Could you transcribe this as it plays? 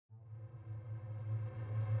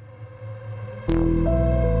Oh,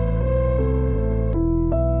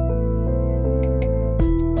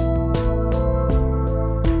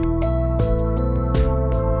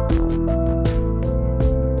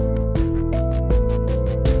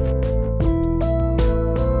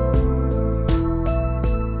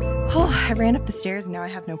 I ran up the stairs and now I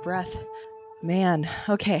have no breath. Man,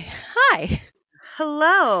 okay. Hi.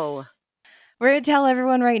 Hello. We're going to tell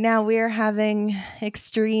everyone right now we are having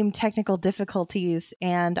extreme technical difficulties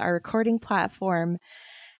and our recording platform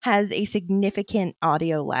has a significant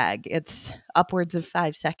audio lag. It's upwards of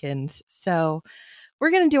 5 seconds. So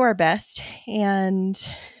we're going to do our best. And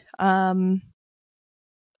we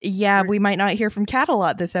might not hear from Kat a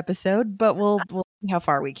lot this episode, but we'll see how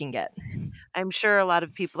far we can get. I'm sure a lot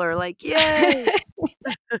of people are like, yay.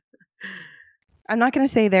 I'm not going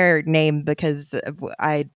to say their name because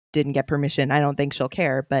I didn't get permission. I don't think she'll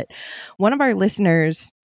care. But one of our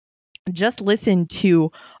listeners just listened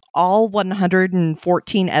to all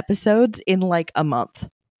 114 episodes in like a month.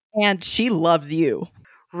 And she loves you.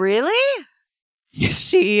 Really?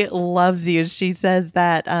 She loves you. She says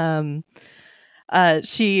that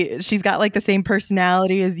she's got like the same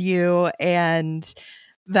personality as you, and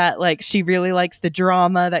that like she really likes the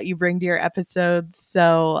drama that you bring to your episodes.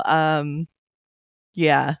 So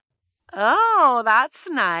yeah. Oh, that's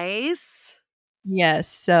nice. Yes.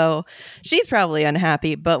 So she's probably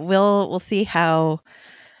unhappy, but we'll see how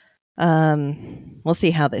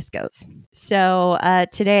this goes. So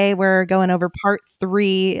today we're going over part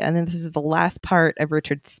 3, and then this is the last part of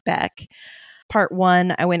Richard Speck. Part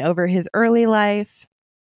 1, I went over his early life.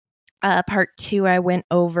 Part 2, I went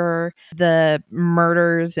over the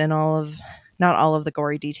murders and not all of the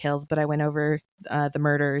gory details, but I went over the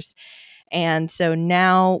murders. And so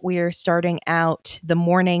now we are starting out the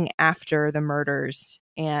morning after the murders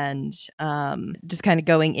and just kind of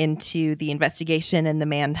going into the investigation and the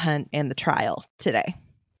manhunt and the trial today.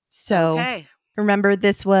 So Okay. remember,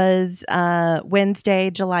 this was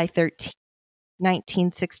Wednesday, July 13th,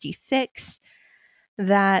 1966,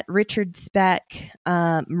 that Richard Speck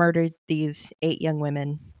murdered these 8 young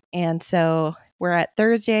women. And so we're at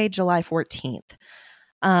Thursday, July 14th.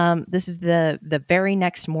 This is the very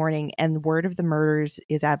next morning, and word of the murders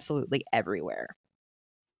is absolutely everywhere.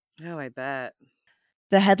 Oh, I bet.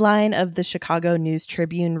 The headline of the Chicago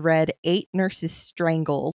News-Tribune read 8 nurses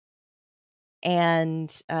strangled, and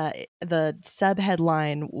the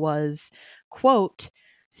subheadline was, quote,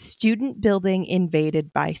 student building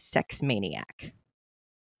invaded by sex maniac.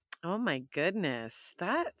 Oh my goodness.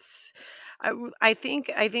 I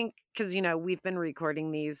think cuz we've been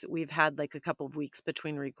recording these. We've had like a couple of weeks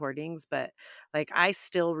between recordings, but like I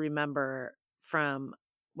still remember from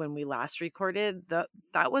when we last recorded,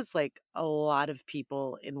 that was like a lot of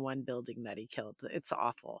people in one building that he killed. It's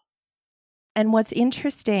awful. And what's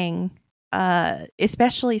interesting,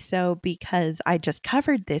 especially so because I just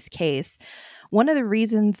covered this case, one of the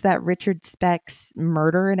reasons that Richard Speck's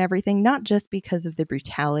murder and everything, not just because of the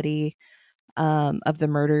brutality of the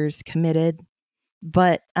murders committed,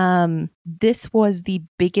 but this was the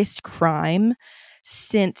biggest crime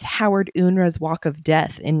since Howard Unruh's Walk of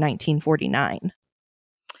Death in 1949.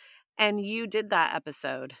 And you did that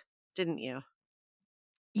episode, didn't you?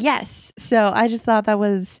 Yes. So I just thought that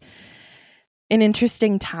was an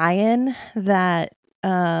interesting tie-in that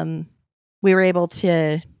we were able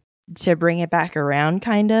to bring it back around,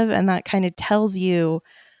 kind of, and that kind of tells you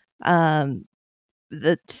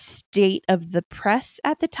the state of the press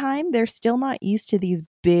at the time. They're still not used to these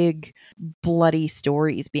big bloody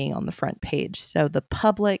stories being on the front page, so the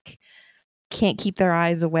public can't keep their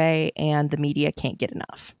eyes away and the media can't get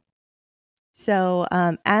enough. So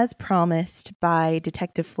as promised by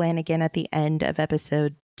Detective Flanagan at the end of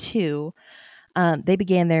episode 2, they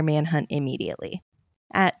began their manhunt immediately.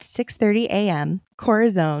 At 6:30 a.m.,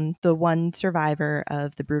 Corazon, the one survivor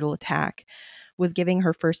of the brutal attack, was giving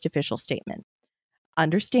her first official statement.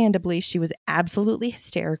 Understandably, she was absolutely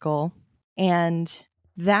hysterical, and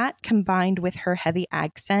that combined with her heavy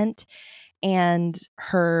accent and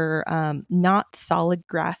her not solid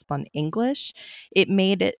grasp on English, it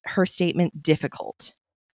made her statement difficult.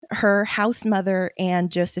 Her house mother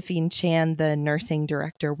and Josephine Chan, the nursing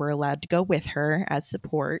director, were allowed to go with her as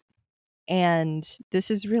support. And this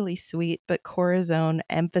is really sweet, but Corazon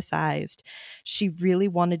emphasized she really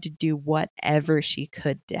wanted to do whatever she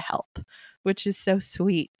could to help, which is so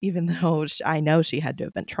sweet, even though I know she had to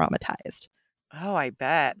have been traumatized. Oh, I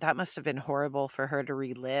bet. That must have been horrible for her to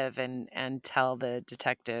relive and tell the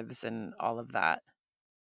detectives and all of that.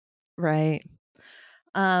 Right.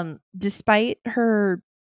 Despite her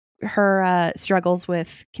struggles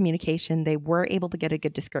with communication, they were able to get a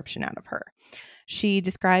good description out of her. She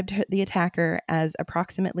described the attacker as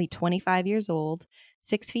approximately 25 years old,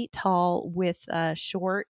 6 feet tall, with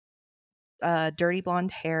short, dirty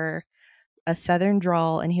blonde hair, a southern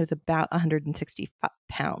drawl, and he was about 160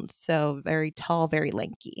 pounds. So very tall, very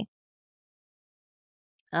lanky.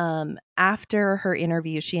 After her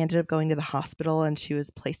interview, she ended up going to the hospital and she was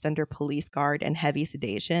placed under police guard and heavy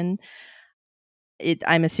sedation.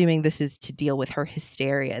 I'm assuming this is to deal with her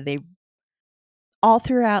hysteria. They all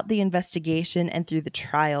throughout the investigation and through the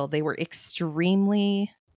trial, they were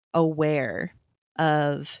extremely aware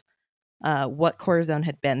of what Corazon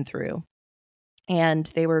had been through. And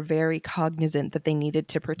they were very cognizant that they needed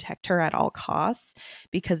to protect her at all costs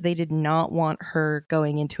because they did not want her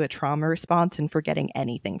going into a trauma response and forgetting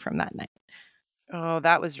anything from that night. Oh,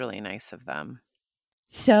 that was really nice of them.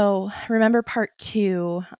 So remember part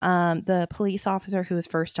 2, the police officer who was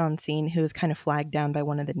first on scene, who was kind of flagged down by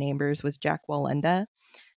one of the neighbors, was Jack Walenda.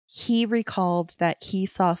 He recalled that he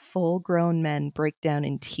saw full-grown men break down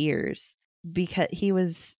in tears because he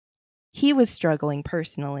was struggling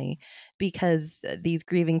personally because these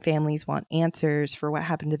grieving families want answers for what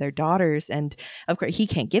happened to their daughters, and of course he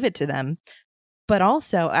can't give it to them. But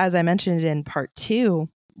also, as I mentioned in part 2,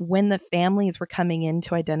 when the families were coming in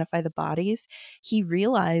to identify the bodies, he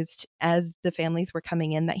realized as the families were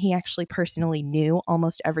coming in that he actually personally knew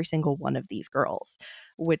almost every single one of these girls,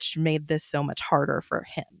 which made this so much harder for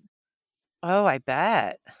him. Oh, I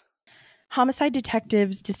bet. Homicide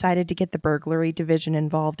detectives decided to get the burglary division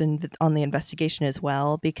involved on the investigation as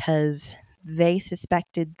well because they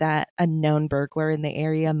suspected that a known burglar in the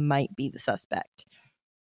area might be the suspect.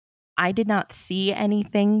 I did not see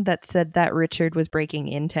anything that said that Richard was breaking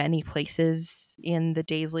into any places in the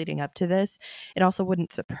days leading up to this. It also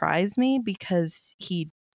wouldn't surprise me because he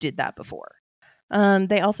did that before.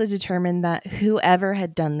 They also determined that whoever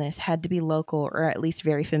had done this had to be local or at least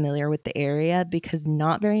very familiar with the area because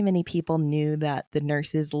not very many people knew that the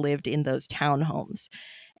nurses lived in those townhomes.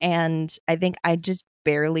 And I think I just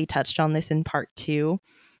barely touched on this in part 2,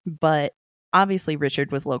 but obviously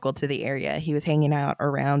Richard was local to the area. He was hanging out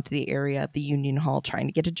around the area of the Union Hall trying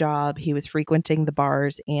to get a job. He was frequenting the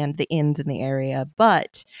bars and the inns in the area.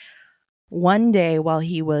 But one day while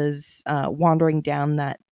he was wandering down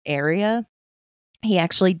that area, he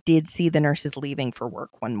actually did see the nurses leaving for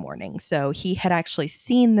work one morning. So he had actually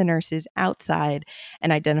seen the nurses outside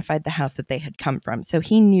and identified the house that they had come from. So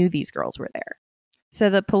he knew these girls were there.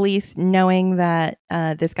 So the police, knowing that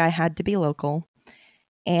this guy had to be local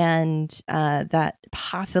and that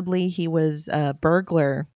possibly he was a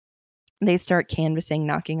burglar, they start canvassing,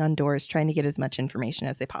 knocking on doors, trying to get as much information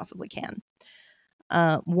as they possibly can.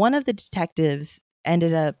 One of the detectives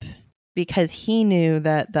ended up, because he knew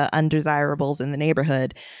that the undesirables in the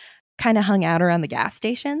neighborhood kind of hung out around the gas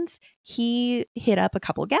stations, he hit up a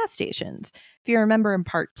couple gas stations. If you remember in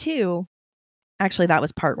part 2, actually that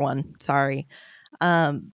was part 1, sorry.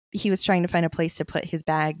 He was trying to find a place to put his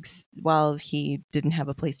bags while he didn't have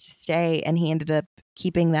a place to stay, and he ended up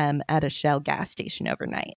keeping them at a Shell gas station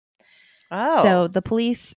overnight. So Oh. the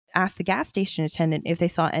police asked the gas station attendant if they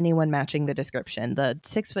saw anyone matching the description. The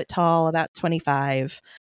 6 foot tall, about 25.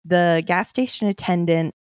 The gas station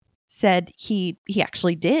attendant said he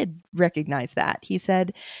actually did recognize that. He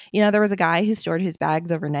said, there was a guy who stored his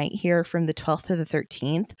bags overnight here from the 12th to the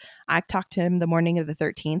 13th. I talked to him the morning of the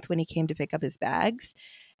 13th when he came to pick up his bags.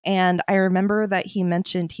 And I remember that he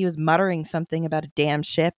mentioned he was muttering something about a damn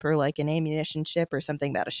ship or like an ammunition ship or something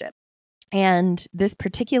about a ship. And this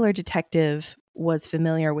particular detective was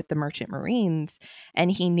familiar with the Merchant Marines and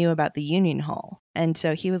he knew about the Union Hall. And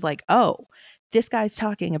so he was like, oh, this guy's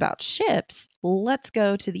talking about ships. Let's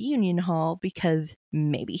go to the Union Hall because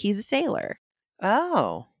maybe he's a sailor.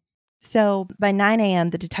 Oh. So by 9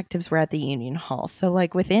 a.m., the detectives were at the Union Hall. So,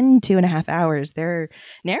 like, within 2.5 hours, they're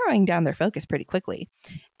narrowing down their focus pretty quickly.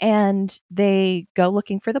 And they go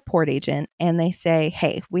looking for the port agent and they say,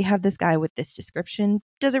 hey, we have this guy with this description.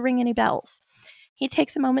 Does it ring any bells? He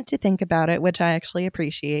takes a moment to think about it, which I actually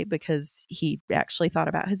appreciate because he actually thought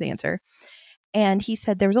about his answer. And he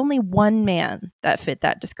said there was only one man that fit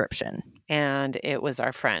that description. And it was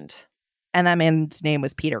our friend. And that man's name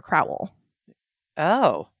was Peter Crowell.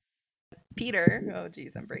 Oh. Peter, oh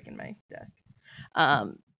geez, I'm breaking my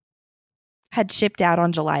desk. Had shipped out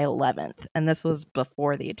on July 11th, and this was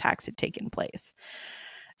before the attacks had taken place.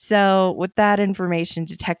 So with that information,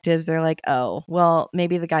 detectives are like, oh, well,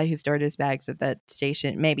 maybe the guy who stored his bags at that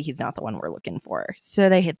station, maybe he's not the one we're looking for. So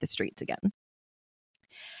they hit the streets again.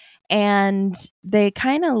 And they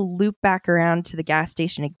kind of loop back around to the gas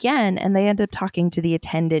station again, and they end up talking to the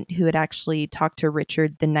attendant who had actually talked to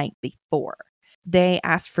Richard the night before. They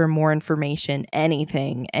asked for more information,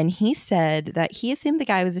 anything, and he said that he assumed the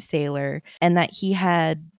guy was a sailor and that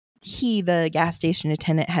the gas station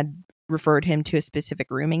attendant, had referred him to a specific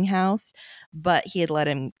rooming house, but he had let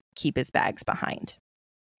him keep his bags behind.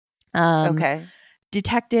 Okay.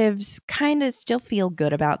 Detectives kind of still feel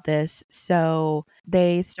good about this, so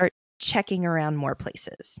they start checking around more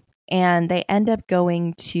places. And they end up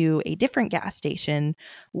going to a different gas station,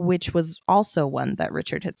 which was also one that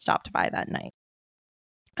Richard had stopped by that night.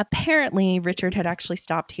 Apparently, Richard had actually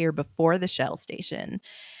stopped here before the Shell station,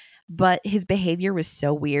 but his behavior was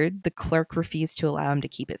so weird, the clerk refused to allow him to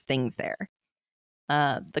keep his things there.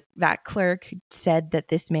 That clerk said that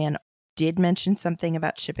this man did mention something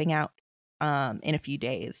about shipping out in a few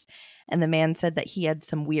days, and the man said that he had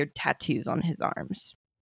some weird tattoos on his arms.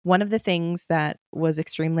 One of the things that was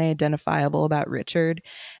extremely identifiable about Richard,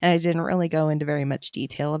 and I didn't really go into very much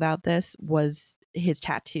detail about this, was his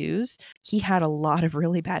tattoos. He had a lot of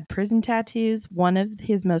really bad prison tattoos. One of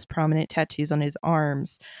his most prominent tattoos on his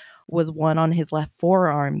arms was one on his left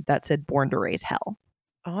forearm that said "Born to Raise Hell."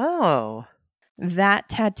 Oh. That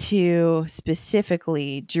tattoo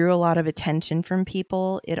specifically drew a lot of attention from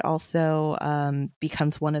people. It also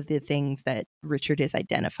becomes one of the things that Richard is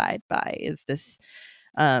identified by, is this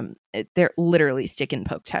they're literally stick and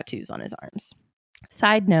poke tattoos on his arms.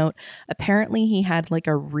 Side note, apparently he had like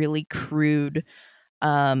a really crude,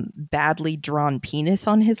 badly drawn penis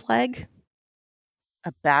on his leg.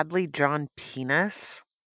 A badly drawn penis?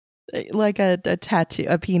 Like a tattoo,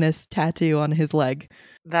 a penis tattoo on his leg.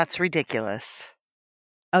 That's ridiculous.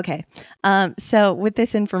 Okay. So with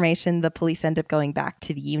this information, the police end up going back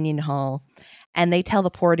to the Union Hall, and they tell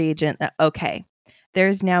the port agent that, okay,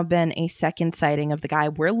 there's now been a second sighting of the guy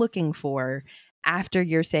we're looking for after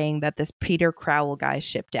you're saying that this Peter Crowell guy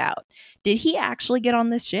shipped out. Did he actually get on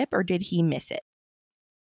this ship, or did he miss it?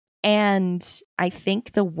 And I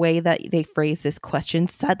think the way that they phrase this question,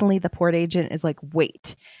 suddenly the port agent is like,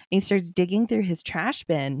 wait. And he starts digging through his trash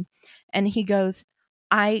bin, and he goes,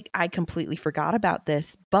 I completely forgot about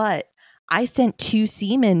this, but I sent 2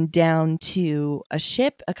 seamen down to a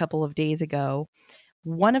ship a couple of days ago.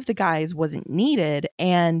 One of the guys wasn't needed,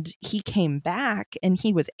 and he came back and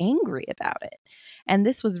he was angry about it. And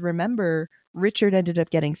this was, remember, Richard ended up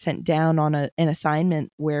getting sent down on an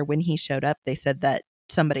assignment where when he showed up, they said that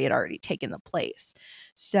somebody had already taken the place.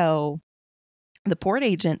 So the port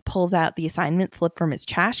agent pulls out the assignment slip from his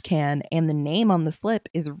trash can, and the name on the slip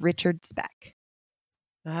is Richard Speck.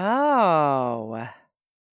 Oh.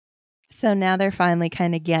 So now they're finally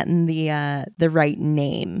kind of getting the right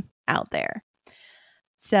name out there.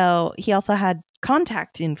 So he also had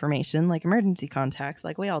contact information, like emergency contacts,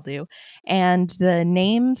 like we all do, and the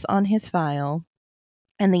names on his file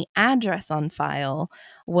and the address on file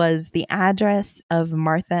was the address of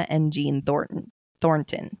Martha and Jean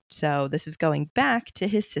Thornton. So this is going back to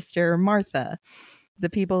his sister Martha,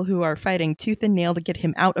 the people who are fighting tooth and nail to get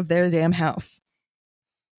him out of their damn house.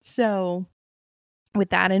 So with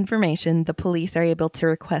that information, the police are able to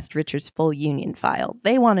request Richard's full union file.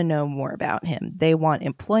 They want to know more about him. They want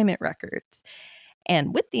employment records.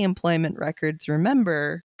 And with the employment records,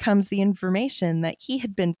 remember, comes the information that he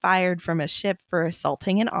had been fired from a ship for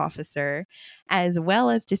assaulting an officer, as well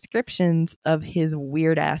as descriptions of his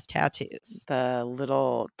weird ass tattoos. The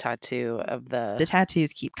little tattoo of The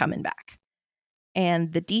tattoos keep coming back.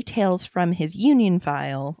 And the details from his union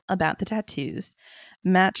file about the tattoos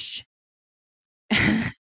matched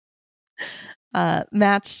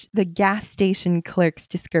matched the gas station clerk's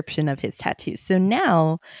description of his tattoos. So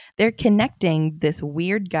now they're connecting this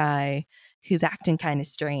weird guy who's acting kind of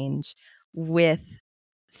strange with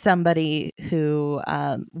somebody who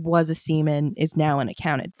was a seaman, is now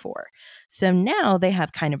unaccounted for. So now they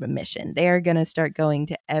have kind of a mission. They're going to start going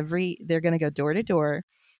to they're going to go door to door,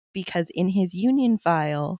 because in his union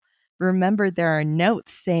file, remember, there are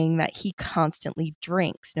notes saying that he constantly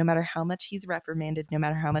drinks. No matter how much he's reprimanded, no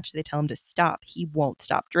matter how much they tell him to stop, he won't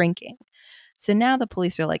stop drinking. So now the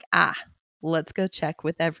police are like, let's go check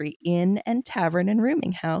with every inn and tavern and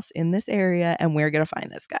rooming house in this area, and we're going to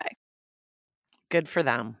find this guy. Good for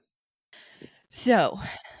them. So,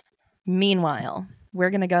 meanwhile, we're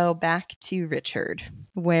going to go back to Richard,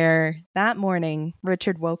 where that morning,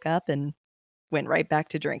 Richard woke up and went right back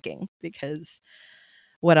to drinking, because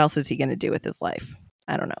what else is he going to do with his life?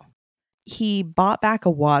 I don't know. He bought back a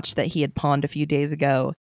watch that he had pawned a few days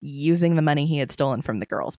ago using the money he had stolen from the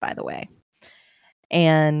girls, by the way.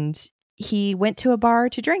 And he went to a bar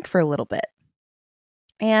to drink for a little bit.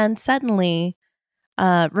 And suddenly,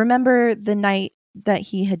 remember the night that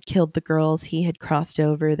he had killed the girls, he had crossed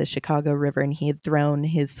over the Chicago River and he had thrown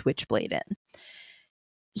his switchblade in.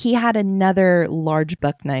 He had another large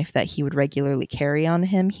buck knife that he would regularly carry on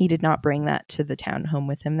him. He did not bring that to the townhome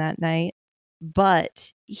with him that night,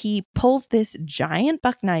 but he pulls this giant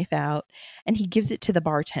buck knife out and he gives it to the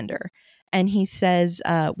bartender. And he says,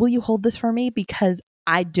 will you hold this for me? Because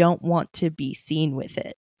I don't want to be seen with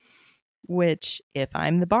it. Which, if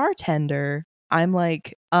I'm the bartender, I'm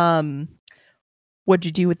like, what'd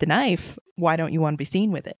you do with the knife? Why don't you want to be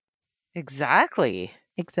seen with it? Exactly.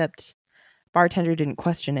 Except bartender didn't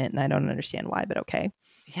question it, and I don't understand why, but okay.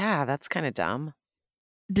 Yeah, that's kind of dumb.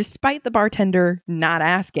 Despite the bartender not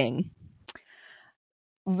asking,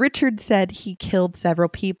 Richard said he killed several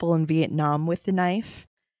people in Vietnam with the knife.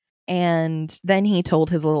 And then he told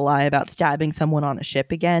his little lie about stabbing someone on a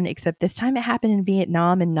ship again, except this time it happened in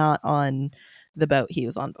Vietnam and not on the boat he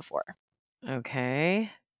was on before.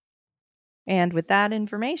 Okay. And with that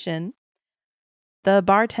information, the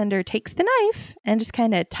bartender takes the knife and just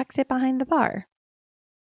kind of tucks it behind the bar,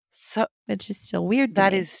 So which is still weird to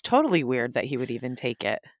that me. is totally weird that he would even take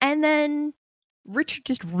it. And then Richard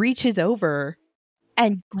just reaches over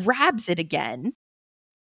and grabs it again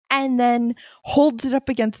and then holds it up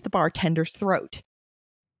against the bartender's throat.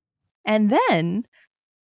 And then,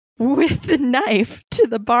 with the knife to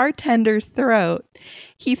the bartender's throat,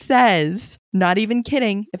 he says, not even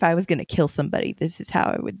kidding, if I was going to kill somebody, this is how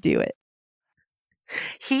I would do it.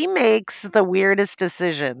 He makes the weirdest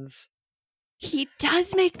decisions. He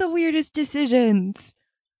does make the weirdest decisions.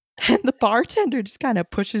 And the bartender just kind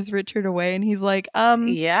of pushes Richard away and he's like,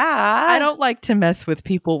 Yeah. I don't like to mess with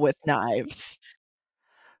people with knives.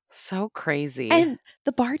 So crazy. And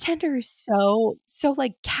the bartender is so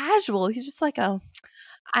like casual. He's just like, oh,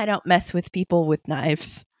 I don't mess with people with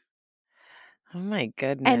knives. Oh my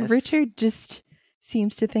goodness. And Richard just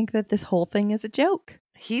seems to think that this whole thing is a joke.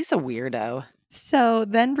 He's a weirdo. So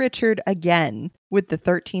then Richard, again, with the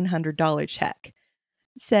 $1,300 check,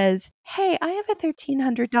 says, hey, I have a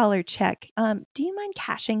 $1,300 check. Do you mind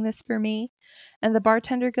cashing this for me? And the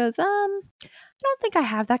bartender goes, I don't think I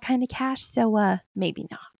have that kind of cash, so maybe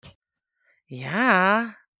not.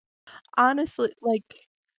 Yeah. Honestly, like,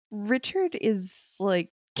 Richard is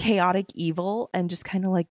like chaotic evil and just kind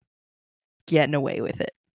of like getting away with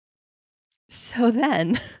it. So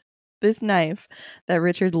then this knife that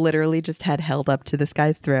Richard literally just had held up to this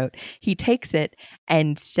guy's throat, he takes it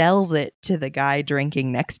and sells it to the guy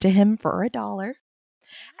drinking next to him for $1.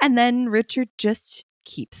 And then Richard just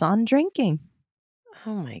keeps on drinking.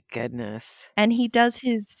 Oh my goodness. And he does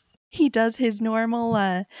his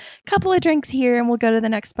normal couple of drinks here and we'll go to the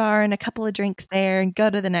next bar and a couple of drinks there and go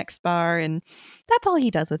to the next bar, and that's all he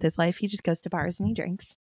does with his life. He just goes to bars and he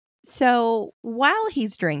drinks. So while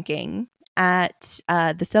he's drinking at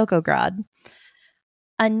the Silkograd,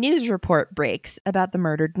 a news report breaks about the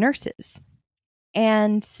murdered nurses.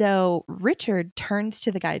 And so Richard turns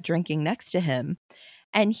to the guy drinking next to him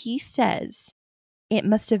and he says, it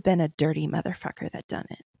must have been a dirty motherfucker that done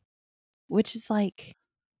it. Which is like,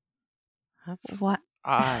 That's what?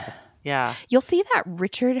 odd. Yeah. You'll see that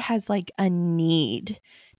Richard has like a need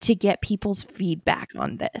to get people's feedback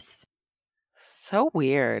on this. So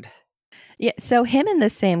weird. Yeah, so him and the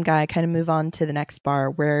same guy kind of move on to the next bar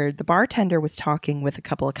where the bartender was talking with a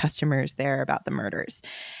couple of customers there about the murders.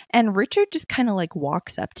 And Richard just kind of like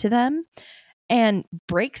walks up to them and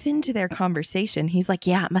breaks into their conversation. He's like,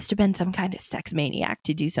 yeah, it must have been some kind of sex maniac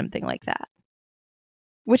to do something like that.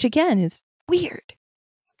 Which again is weird.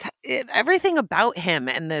 Everything about him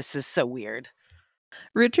and this is so weird.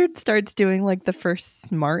 Richard starts doing like the first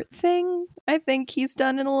smart thing I think he's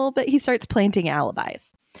done in a little bit. He starts planting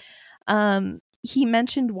alibis. He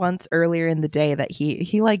mentioned once earlier in the day that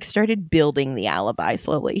he like started building the alibi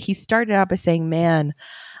slowly. He started out by saying, man,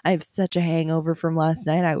 I have such a hangover from last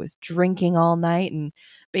night. I was drinking all night, and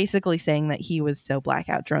basically saying that he was so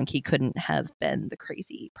blackout drunk he couldn't have been the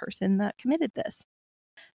crazy person that committed this.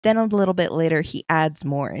 Then a little bit later, he adds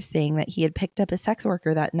more, saying that he had picked up a sex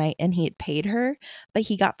worker that night and he had paid her, but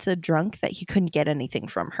he got so drunk that he couldn't get anything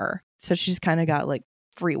from her. So she's kind of got like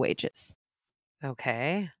free wages.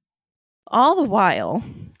 Okay. All the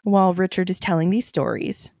while Richard is telling these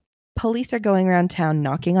stories, police are going around town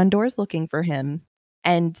knocking on doors looking for him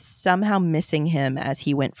and somehow missing him as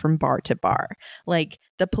he went from bar to bar. Like,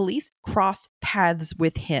 the police cross paths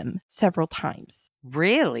with him several times.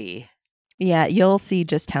 Really? Yeah, you'll see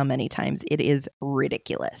just how many times. It is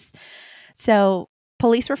ridiculous. So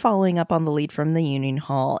police were following up on the lead from the Union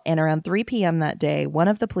Hall, and around 3 p.m. that day, one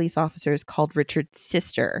of the police officers called Richard's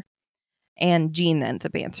sister, and Jean ends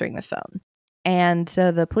up answering the phone. And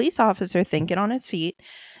so the police officer, thinking on his feet,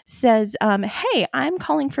 says, hey, I'm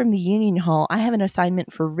calling from the Union Hall. I have an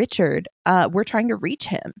assignment for Richard. We're trying to reach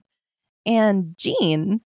him. And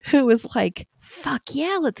Gene, who is like, fuck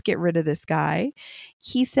yeah, let's get rid of this guy.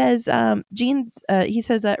 He says,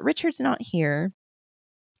 Richard's not here.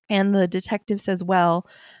 And the detective says, well,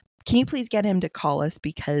 can you please get him to call us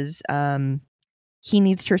because he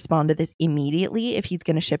needs to respond to this immediately if he's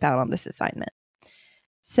going to ship out on this assignment.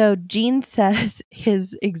 So Gene says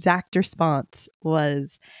his exact response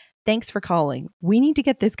was, thanks for calling. We need to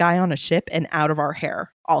get this guy on a ship and out of our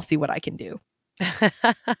hair. I'll see what I can do.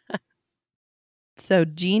 So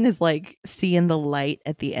Gene is like seeing the light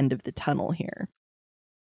at the end of the tunnel here.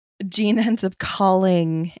 Gene ends up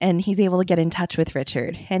calling and he's able to get in touch with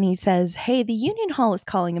Richard. And he says, hey, the Union Hall is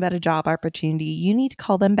calling about a job opportunity. You need to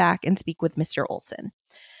call them back and speak with Mr. Olson.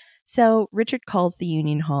 So Richard calls the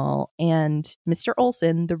Union Hall and Mr.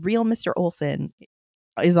 Olson, the real Mr. Olson,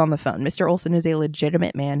 is on the phone. Mr. Olson is a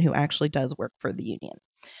legitimate man who actually does work for the Union.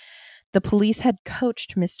 The police had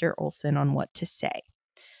coached Mr. Olson on what to say.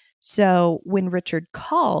 So when Richard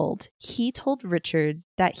called, he told Richard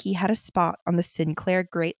that he had a spot on the Sinclair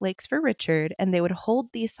Great Lakes for Richard and they would hold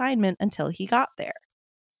the assignment until he got there.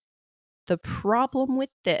 The problem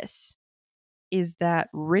with this is that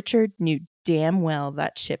Richard knew damn well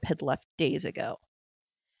that ship had left days ago.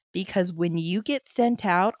 Because when you get sent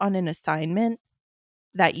out on an assignment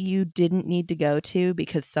that you didn't need to go to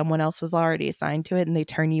because someone else was already assigned to it and they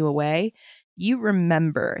turn you away, you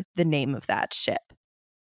remember the name of that ship.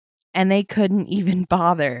 And they couldn't even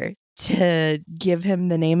bother to give him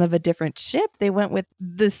the name of a different ship. They went with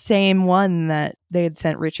the same one that they had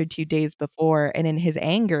sent Richard 2 days before. And in his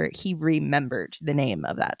anger, he remembered the name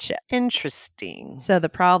of that ship. Interesting. So the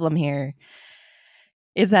problem here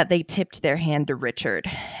is that they tipped their hand to Richard.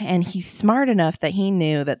 And he's smart enough that he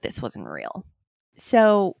knew that this wasn't real.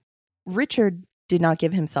 So Richard did not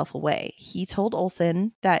give himself away. He told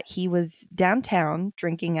Olson that he was downtown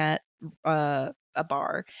drinking at a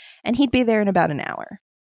bar and he'd be there in about an hour.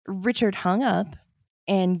 Richard hung up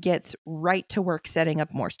and gets right to work setting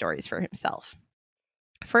up more stories for himself.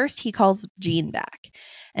 First, he calls Gene back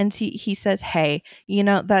and he says, hey, you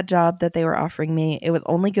know, that job that they were offering me, it was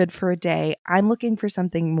only good for a day. I'm looking for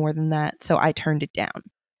something more than that, so I turned it down.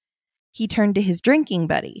 He turned to his drinking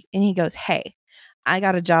buddy and he goes, hey, I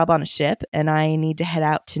got a job on a ship and I need to head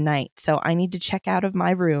out tonight. So I need to check out of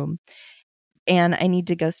my room and I need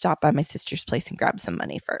to go stop by my sister's place and grab some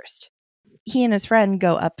money first. He and his friend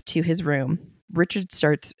go up to his room. Richard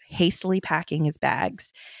starts hastily packing his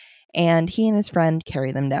bags and he and his friend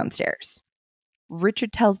carry them downstairs.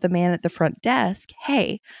 Richard tells the man at the front desk,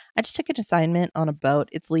 hey, I just took an assignment on a boat.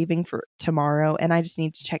 It's leaving for tomorrow and I just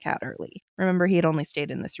need to check out early. Remember, he had only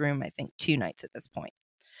stayed in this room, I think, 2 nights at this point.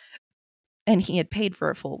 And he had paid for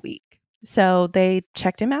a full week. So they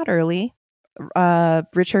checked him out early.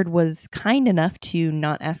 Richard was kind enough to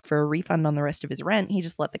not ask for a refund on the rest of his rent. He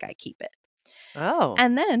just let the guy keep it. Oh.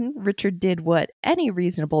 And then Richard did what any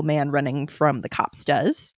reasonable man running from the cops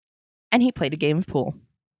does, and he played a game of pool.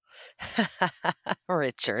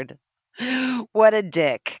 Richard. What a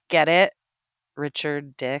dick. Get it?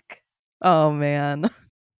 Richard Dick. Oh, man.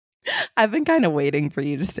 I've been kind of waiting for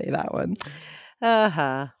you to say that one.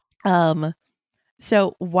 Uh-huh.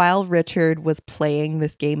 So while Richard was playing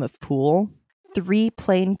this game of pool, 3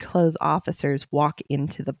 plainclothes officers walk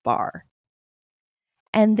into the bar.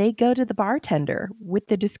 And they go to the bartender with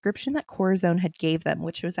the description that Corazon had gave them,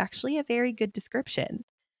 which was actually a very good description.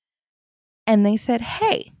 And they said,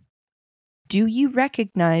 hey, do you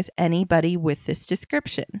recognize anybody with this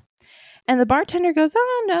description? And the bartender goes,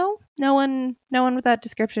 oh, no one with that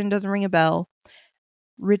description, doesn't ring a bell.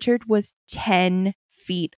 Richard was 10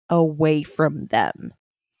 feet away from them.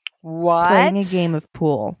 What? Playing a game of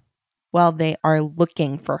pool while they are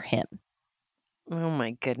looking for him. Oh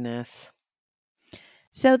my goodness.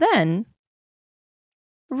 So then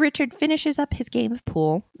Richard finishes up his game of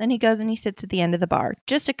pool and he goes and he sits at the end of the bar,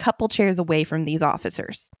 just a couple chairs away from these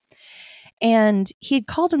officers. And he had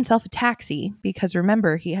called himself a taxi because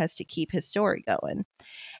remember, he has to keep his story going.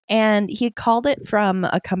 And he had called it from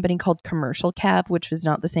a company called Commercial Cab, which was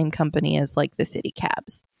not the same company as like the city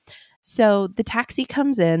cabs. So the taxi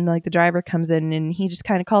comes in, like the driver comes in and he just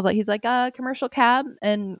kind of calls out, he's like, commercial cab.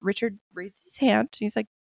 And Richard raises his hand. He's like,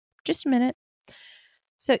 just a minute.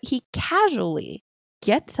 So he casually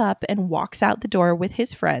gets up and walks out the door with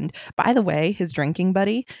his friend. By the way, his drinking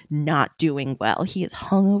buddy, not doing well. He is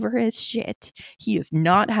hungover as shit. He is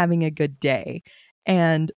not having a good day.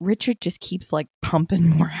 And Richard just keeps like pumping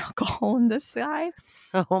more alcohol in this guy.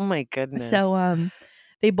 Oh my goodness. So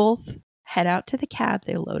they both head out to the cab.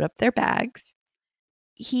 They load up their bags.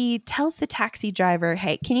 He tells the taxi driver,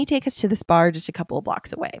 hey, can you take us to this bar just a couple of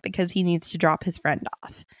blocks away? Because he needs to drop his friend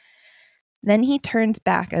off. Then he turns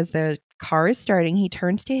back as the car is starting. He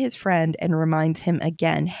turns to his friend and reminds him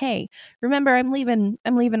again, "Hey, remember I'm leaving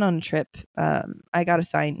on a trip. I got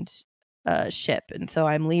assigned a ship and so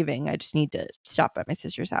I'm leaving. I just need to stop at my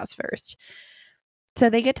sister's house first." So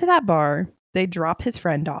they get to that bar, they drop his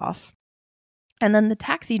friend off, and then the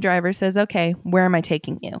taxi driver says, "Okay, where am I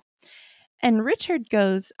taking you?" And Richard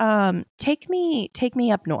goes, take me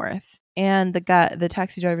up north." And the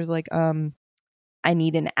taxi driver's like, "I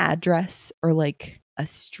need an address or like a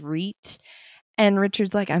street." And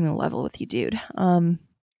Richard's like, "I'm gonna level with you, dude.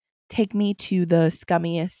 Take me to the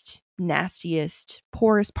scummiest, nastiest,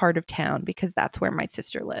 poorest part of town because that's where my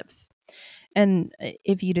sister lives." And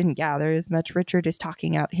if you didn't gather as much, Richard is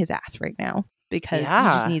talking out his ass right now because he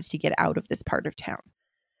just Yeah. needs to get out of this part of town.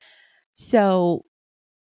 So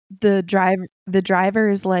the driver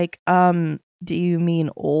is like, "Do you mean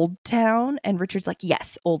Old Town?" And Richard's like,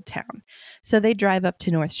 "Yes, Old Town." So they drive up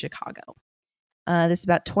to North Chicago. This is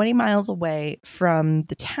about 20 miles away from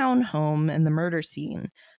the townhome and the murder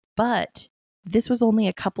scene, but this was only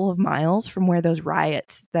a couple of miles from where those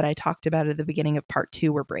riots that I talked about at the beginning of part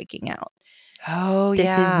 2 were breaking out. Oh, This is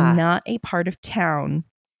yeah. not a part of town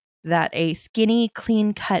that a skinny,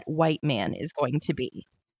 clean-cut white man is going to be.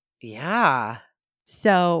 Yeah.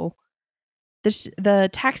 So the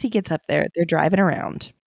taxi gets up there, they're driving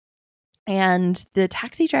around, and the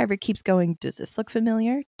taxi driver keeps going, "Does this look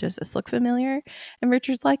familiar? Does this look familiar?" And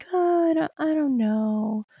Richard's like, "Oh, I don't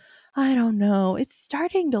know. I don't know. It's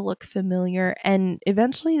starting to look familiar." And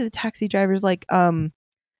eventually the taxi driver's like, "We're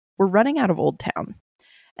running out of Old Town."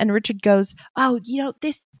 And Richard goes, "Oh,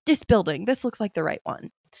 this building, this looks like the right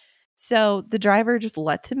one." So the driver just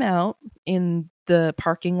lets him out in the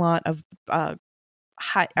parking lot of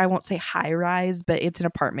I won't say high rise, but it's an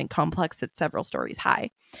apartment complex that's several stories high.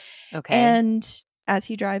 Okay. And as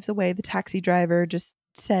he drives away, the taxi driver just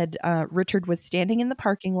said Richard was standing in the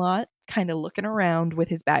parking lot, kind of looking around with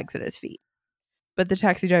his bags at his feet. But the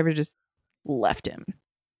taxi driver just left him.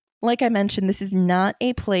 Like I mentioned, this is not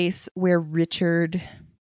a place where Richard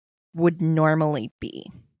would normally be.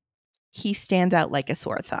 He stands out like a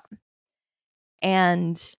sore thumb.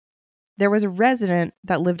 And there was a resident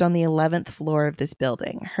that lived on the 11th floor of this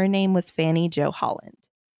building. Her name was Fanny Jo Holland.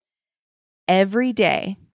 Every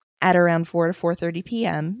day at around 4 to 4:30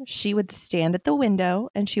 p.m., she would stand at the window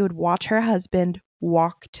and she would watch her husband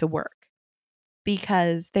walk to work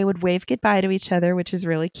because they would wave goodbye to each other, which is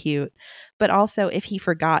really cute. But also, if he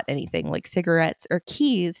forgot anything like cigarettes or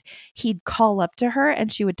keys, he'd call up to her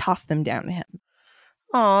and she would toss them down to him.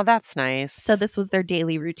 Oh, that's So, nice. this was their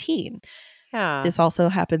daily routine. Yeah. This also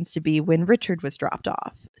happens to be when Richard was dropped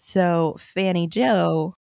off. So Fanny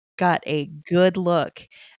Jo got a good look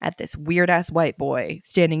at this weird ass white boy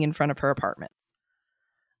standing in front of her apartment.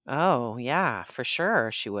 Oh, yeah, for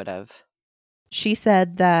sure she would have. She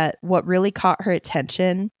said that what really caught her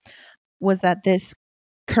attention was that this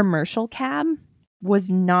commercial cab was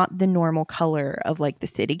not the normal color of like the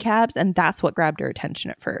city cabs. And that's what grabbed her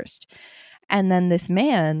attention at first. And then this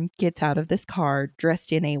man gets out of this car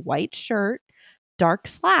dressed in a white shirt, dark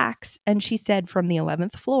slacks, and she said from the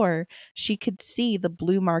 11th floor, she could see the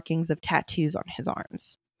blue markings of tattoos on his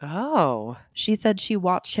arms. Oh. She said she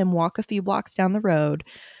watched him walk a few blocks down the road,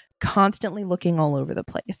 constantly looking all over the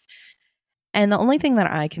place. And the only thing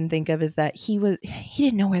that I can think of is that he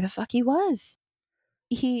didn't know where the fuck he was.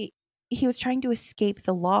 He he was trying to escape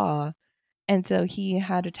the law. And so he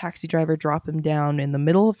had a taxi driver drop him down in the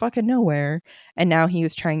middle of fucking nowhere. And now he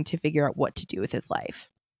was trying to figure out what to do with his life.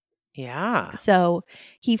 Yeah. So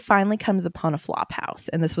he finally comes upon a flop house,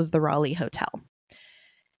 and this was the Raleigh Hotel.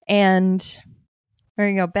 And we're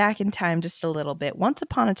going to go back in time just a little bit. Once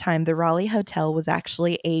upon a time, the Raleigh Hotel was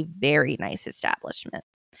actually a very nice establishment.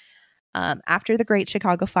 After the Great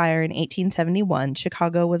Chicago Fire in 1871,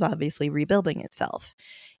 Chicago was obviously rebuilding itself.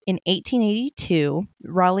 In 1882,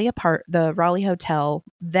 the Raleigh Hotel,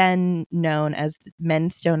 then known as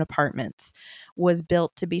Menstone Apartments, was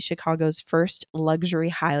built to be Chicago's first luxury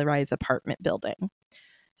high-rise apartment building.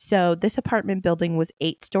 So this apartment building was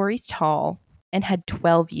 8 stories tall and had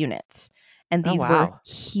 12 units. And Oh, these were wow.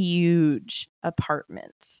 huge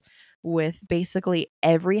apartments with basically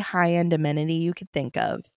every high-end amenity you could think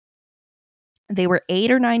of. They were 8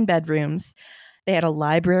 or 9 bedrooms. They had a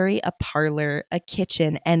library, a parlor, a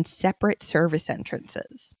kitchen, and separate service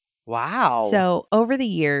entrances. Wow. So over the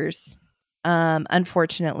years,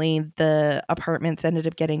 unfortunately, the apartments ended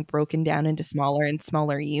up getting broken down into smaller and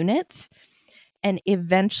smaller units. And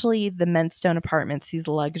eventually, the Menstone apartments, these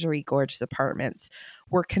luxury, gorgeous apartments,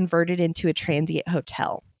 were converted into a transient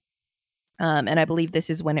hotel. And I believe this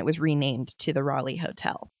is when it was renamed to the Raleigh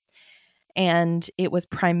Hotel. And it was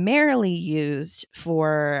primarily used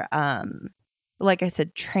for, like I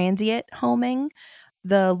said, transient homing.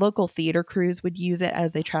 The local theater crews would use it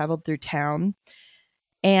as they traveled through town.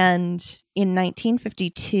 And in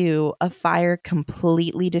 1952, a fire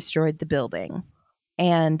completely destroyed the building,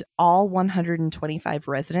 and all 125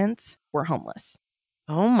 residents were homeless.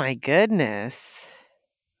 Oh my goodness.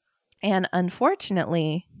 And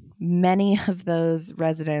unfortunately, many of those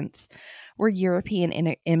residents were European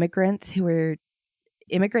immigrants who were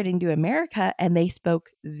immigrating to America, and they spoke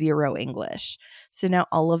zero English. So now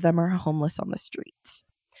all of them are homeless on the streets.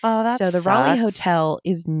 Oh, that So the Raleigh sucks. Hotel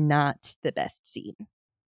is not the best scene.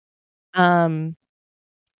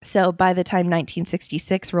 So by the time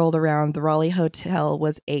 1966 rolled around, the Raleigh Hotel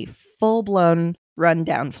was a full-blown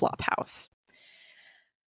rundown flop house.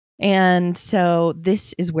 And so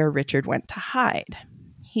this is where Richard went to hide.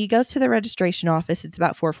 He goes to the registration office. It's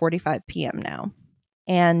about 4:45 p.m. now.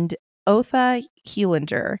 And Otha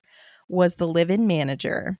Heulinger was the live-in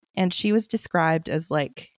manager, and she was described as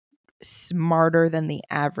like smarter than the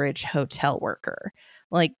average hotel worker.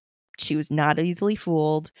 Like, she was not easily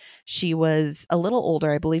fooled. She was a little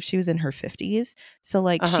older. I believe she was in her 50s. So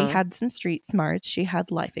like she Uh-huh. had some street smarts, she had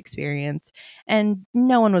life experience, and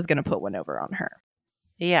no one was going to put one over on her.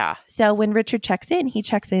 Yeah. So when Richard checks in, he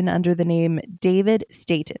checks in under the name David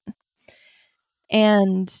Staten.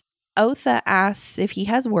 And Otha asks if he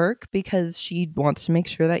has work because she wants to make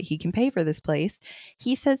sure that he can pay for this place.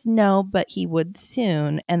 He says no, but he would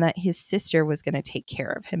soon, and that his sister was going to take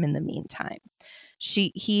care of him in the meantime.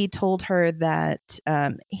 He told her that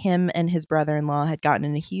him and his brother-in-law had gotten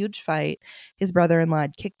in a huge fight. His brother-in-law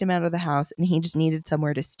had kicked him out of the house, and he just needed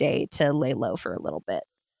somewhere to stay to lay low for a little bit.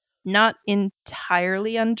 Not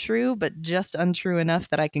entirely untrue, but just untrue enough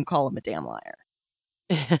that I can call him a damn liar.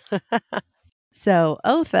 So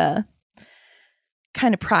Otha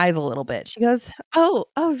kind of pries a little bit. She goes, "Oh,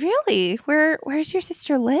 really? Where's your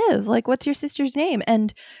sister live? Like, what's your sister's name?"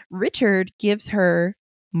 And Richard gives her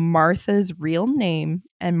Martha's real name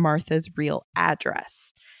and Martha's real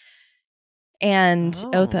address. And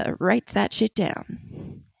Otha writes that shit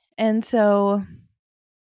down. And so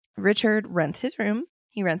Richard rents his room.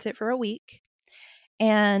 He rents it for a week.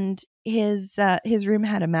 And his room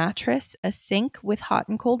had a mattress, a sink with hot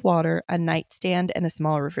and cold water, a nightstand, and a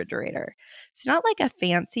small refrigerator. It's not like a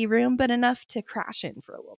fancy room, but enough to crash in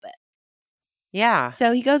for a little bit. Yeah.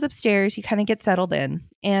 So he goes upstairs, he kind of gets settled in,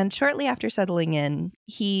 and shortly after settling in,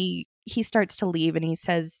 he starts to leave, and he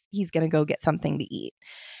says he's going to go get something to eat.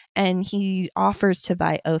 And he offers to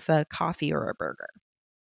buy Otha coffee or a burger.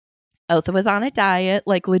 Otha was on a diet,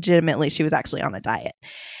 like legitimately, she was actually on a diet.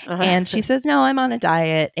 And she says, "No, I'm on a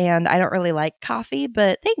diet and I don't really like coffee,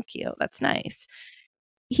 but thank you. That's nice."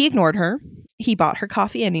 He ignored her. He bought her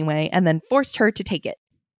coffee anyway and then forced her to take it,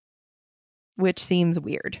 which seems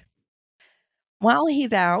weird. While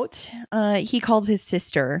he's out, he calls his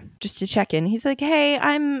sister just to check in. He's like, "Hey,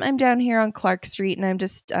 I'm down here on Clark Street, and I'm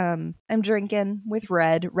just I'm drinking with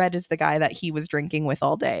Red. Red is the guy that he was drinking with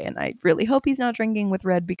all day, and I really hope he's not drinking with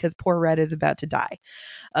Red because poor Red is about to die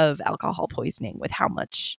of alcohol poisoning with how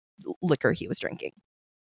much liquor he was drinking."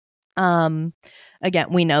 Again,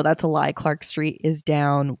 we know that's a lie. Clark Street is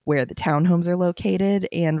down where the townhomes are located,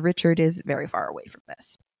 and Richard is very far away from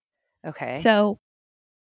this. Okay. So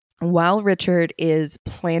while Richard is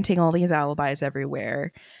planting all these alibis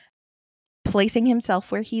everywhere, placing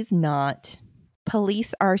himself where he's not,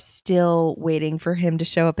 police are still waiting for him to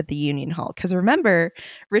show up at the Union Hall. Because remember,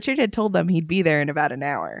 Richard had told them he'd be there in about an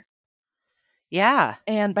hour. Yeah.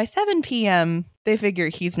 And by 7 p.m., they figure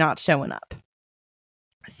he's not showing up.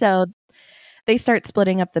 So they start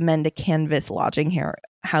splitting up the men to canvas lodging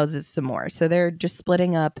houses some more. So they're just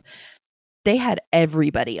splitting up. They had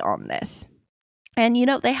everybody on this. And,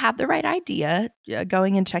 they had the right idea,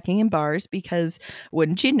 going and checking in bars because,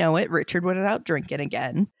 wouldn't you know it, Richard was out drinking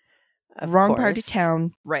again. Wrong part of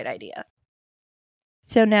town, right idea.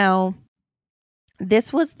 So now,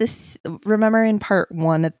 this was this. Remember in part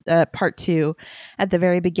 2, at the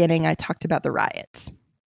very beginning, I talked about the riots.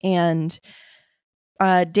 And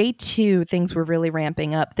day 2, things were really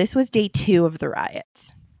ramping up. This was day 2 of the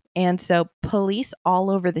riots. And so police all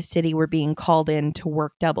over the city were being called in to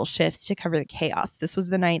work double shifts to cover the chaos. This was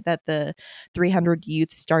the night that the 300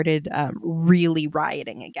 youth started really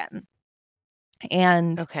rioting again.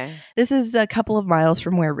 And this is a couple of miles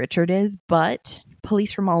from where Richard is, but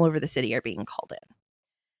police from all over the city are being called in.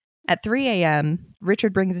 At 3 a.m.,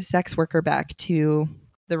 Richard brings a sex worker back to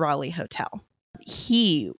the Raleigh Hotel.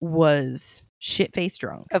 He was shit-faced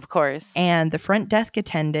drunk. Of course. And the front desk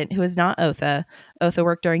attendant, who is not Otha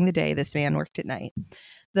worked during the day, this man worked at night.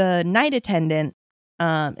 The night attendant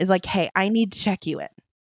is like, hey, I need to check you in.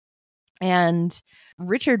 And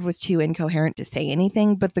Richard was too incoherent to say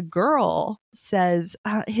anything, but the girl says,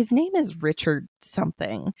 his name is Richard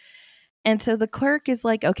something. And so the clerk is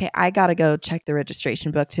like, okay, I got to go check the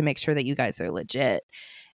registration book to make sure that you guys are legit.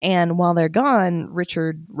 And while they're gone,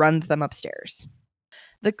 Richard runs them upstairs.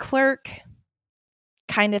 The clerk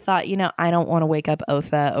kind of thought, I don't want to wake up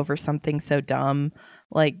Otha over something so dumb.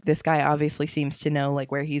 Like, this guy obviously seems to know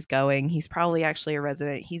like where he's going. He's probably actually a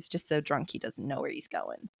resident. He's just so drunk he doesn't know where he's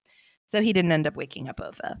going. So he didn't end up waking up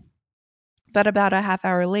Otha. But about a half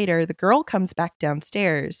hour later, the girl comes back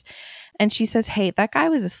downstairs and she says, hey, that guy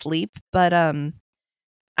was asleep, but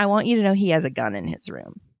I want you to know he has a gun in his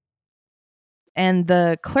room. And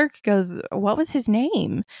the clerk goes, what was his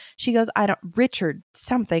name? She goes, Richard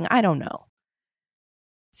something, I don't know.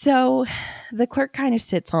 So the clerk kind of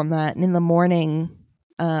sits on that. And in the morning,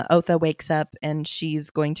 Otha wakes up and she's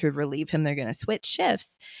going to relieve him. They're going to switch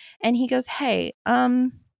shifts. And he goes, hey,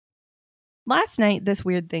 last night this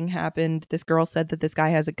weird thing happened. This girl said that this guy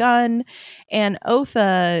has a gun. And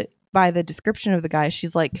Otha, by the description of the guy,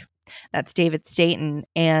 she's like, that's David Staten.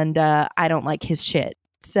 And I don't like his shit.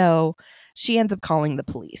 So she ends up calling the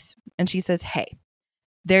police. And she says, hey,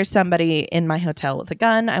 there's somebody in my hotel with a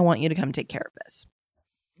gun. I want you to come take care of this.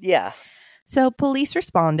 Yeah. So police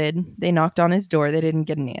responded. They knocked on his door. They didn't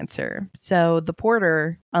get an answer. So the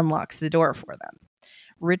porter unlocks the door for them.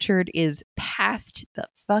 Richard is passed the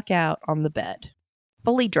fuck out on the bed,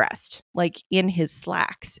 fully dressed, like in his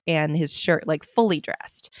slacks and his shirt, like fully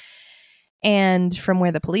dressed. And from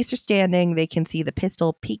where the police are standing, they can see the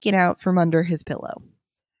pistol peeking out from under his pillow.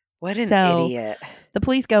 What an idiot. The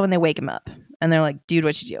police go and they wake him up. And they're like, dude,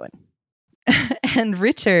 what you doing? And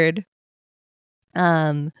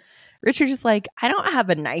Richard's like, I don't have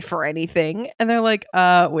a knife or anything. And they're like,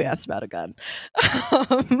 we asked about a gun.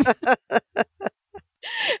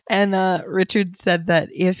 And Richard said that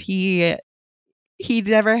if he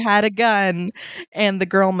never had a gun and the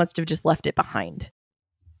girl must have just left it behind.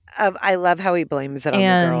 I love how he blames it on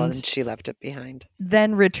the girl and she left it behind.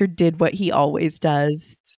 Then Richard did what he always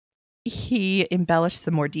does. He embellished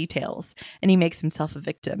some more details and he makes himself a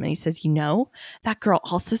victim. And he says, that girl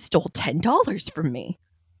also stole $10 from me.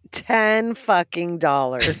 $10 fucking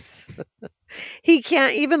dollars. He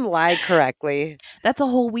can't even lie correctly. That's a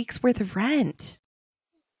whole week's worth of rent.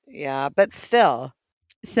 Yeah, but still.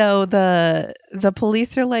 So the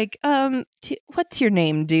police are like, what's your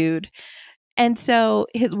name, dude? And so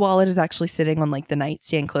his wallet is actually sitting on like the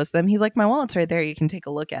nightstand close to them. He's like, my wallet's right there. You can take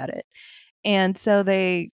a look at it. And so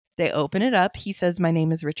they open it up. He says, my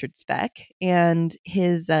name is Richard Speck. And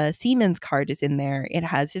his Siemens card is in there. It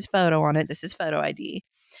has his photo on it. This is photo ID.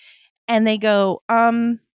 And they go,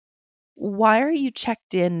 why are you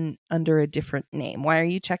checked in under a different name? Why are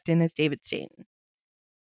you checked in as David Staten?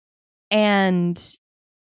 And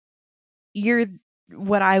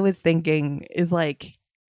what I was thinking is like,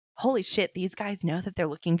 holy shit, these guys know that they're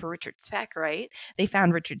looking for Richard Speck, right? They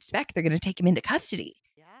found Richard Speck. They're going to take him into custody.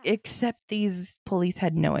 Yeah. Except these police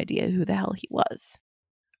had no idea who the hell he was.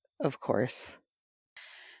 Of course.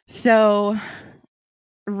 So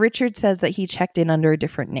Richard says that he checked in under a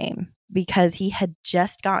different name because he had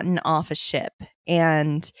just gotten off a ship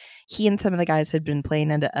and he and some of the guys had been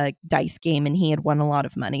playing a dice game and he had won a lot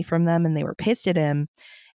of money from them and they were pissed at him.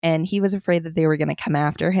 And he was afraid that they were going to come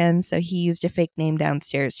after him. So he used a fake name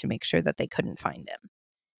downstairs to make sure that they couldn't find him.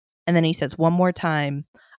 And then he says, one more time,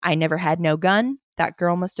 I never had no gun. That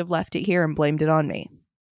girl must have left it here and blamed it on me.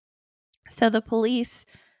 So the police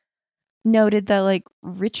noted that like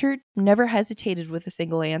Richard never hesitated with a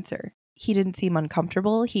single answer. He didn't seem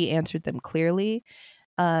uncomfortable. He answered them clearly.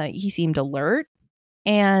 He seemed alert.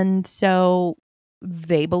 And so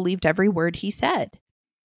they believed every word he said.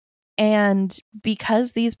 And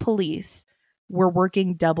because these police were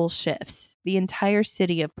working double shifts, the entire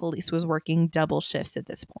city of police was working double shifts at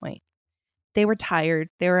this point. They were tired.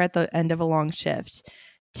 They were at the end of a long shift.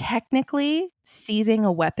 Technically, seizing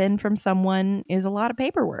a weapon from someone is a lot of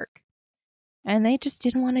paperwork. And they just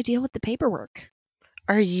didn't want to deal with the paperwork.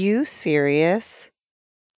 Are you serious?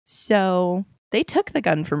 So they took the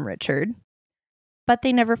gun from Richard, but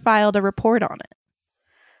they never filed a report on it.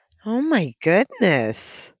 Oh my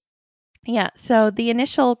goodness. Yeah, so the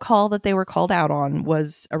initial call that they were called out on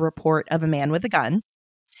was a report of a man with a gun.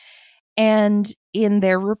 And in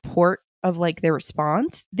their report of like their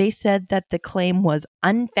response, they said that the claim was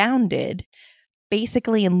unfounded,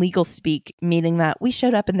 basically in legal speak, meaning that we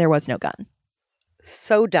showed up and there was no gun.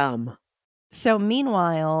 So dumb. So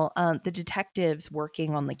meanwhile, the detectives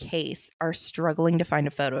working on the case are struggling to find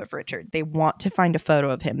a photo of Richard. They want to find a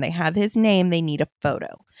photo of him. They have his name. They need a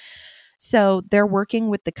photo. So they're working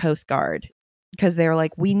with the Coast Guard because they're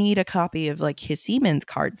like, we need a copy of like his Siemens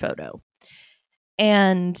card photo.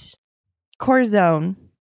 And Corazon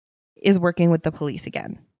is working with the police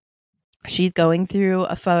again. She's going through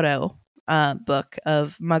a photo book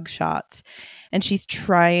of mugshots, and she's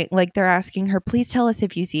trying, like, they're asking her, please tell us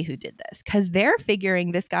if you see who did this, because they're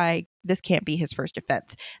figuring this can't be his first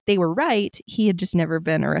offense. They were right. He had just never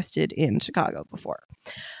been arrested in Chicago before.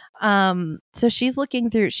 So she's looking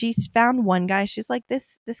through, she's found one guy. She's like,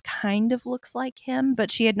 this kind of looks like him,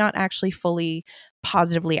 but she had not actually fully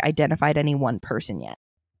positively identified any one person yet.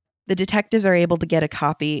 The detectives are able to get a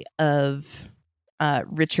copy of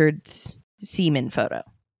Richard's semen photo.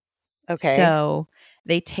 Okay. So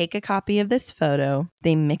they take a copy of this photo,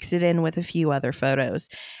 they mix it in with a few other photos,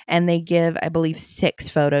 and they give, I believe, 6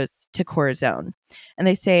 photos to Corazon. And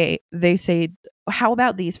they say, how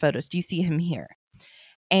about these photos? Do you see him here?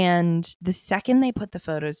 And the second they put the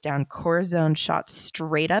photos down, Corazon shot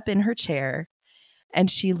straight up in her chair, and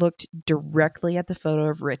she looked directly at the photo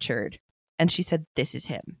of Richard, and she said, this is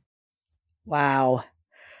him. Wow.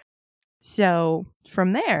 So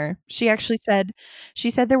from there, she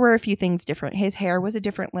said there were a few things different. His hair was a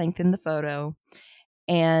different length in the photo.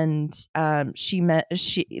 And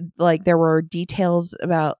there were details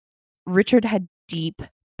about Richard had deep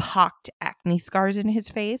pocked acne scars in his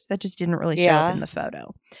face that just didn't really show up in the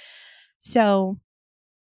photo. So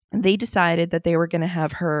they decided that they were going to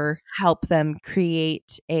have her help them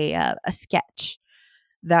create a sketch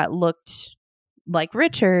that looked like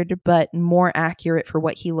Richard, but more accurate for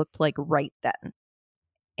what he looked like right then.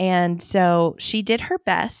 And so she did her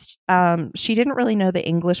best. She didn't really know the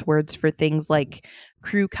English words for things like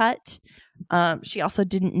crew cut. She also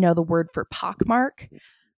didn't know the word for pockmark,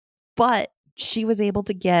 but she was able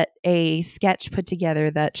to get a sketch put together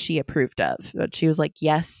that she approved of. But she was like,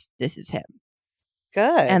 yes, this is him.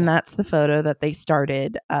 Good. And that's the photo that they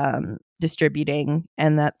started distributing.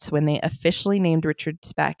 And that's when they officially named Richard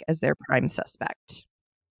Speck as their prime suspect.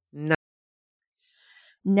 No.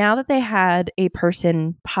 Now that they had a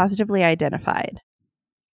person positively identified,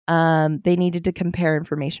 they needed to compare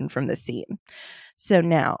information from the scene. So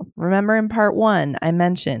now, remember in part 1, I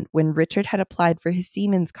mentioned when Richard had applied for his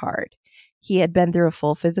Siemens card, he had been through a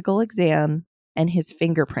full physical exam and his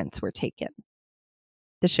fingerprints were taken.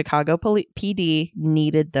 The Chicago PD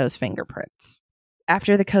needed those fingerprints.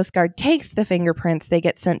 After the Coast Guard takes the fingerprints, they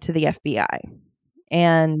get sent to the FBI.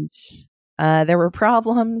 And there were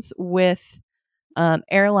problems with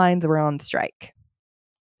airlines were on strike.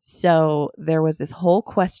 So there was this whole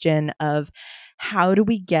question of how do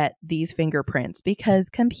we get these fingerprints? Because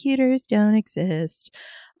computers don't exist.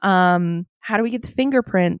 How do we get the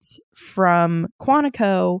fingerprints from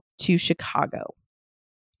Quantico to Chicago?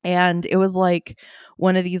 And it was like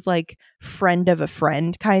one of these like friend of a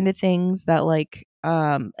friend kind of things that like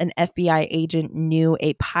an FBI agent knew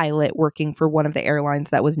a pilot working for one of the airlines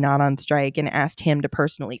that was not on strike and asked him to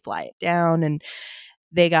personally fly it down. And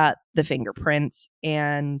they got the fingerprints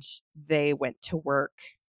and they went to work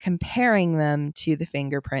comparing them to the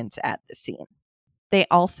fingerprints at the scene. They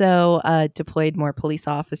also deployed more police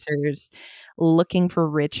officers looking for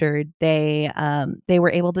Richard. They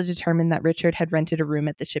were able to determine that Richard had rented a room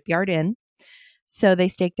at the Shipyard Inn. So they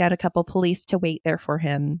staked out a couple police to wait there for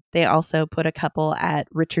him. They also put a couple at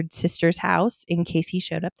Richard's sister's house in case he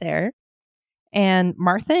showed up there. And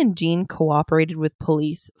Martha and Jean cooperated with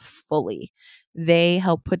police fully. They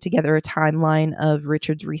helped put together a timeline of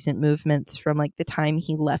Richard's recent movements from like the time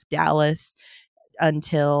he left Dallas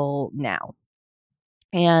until now.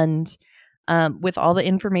 And with all the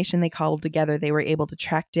information they cobbled together, they were able to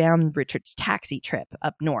track down Richard's taxi trip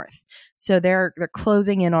up north. So they're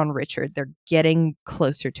closing in on Richard. They're getting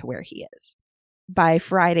closer to where he is. By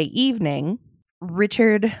Friday evening,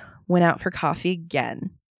 Richard went out for coffee again.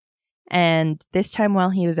 And this time while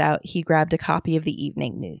he was out, he grabbed a copy of the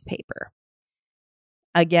evening newspaper.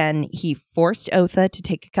 Again, he forced Otha to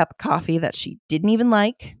take a cup of coffee that she didn't even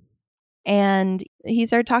like. And he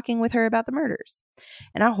started talking with her about the murders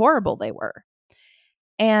and how horrible they were.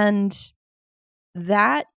 And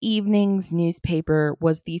that evening's newspaper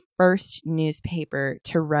was the first newspaper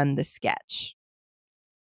to run the sketch.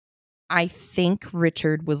 I think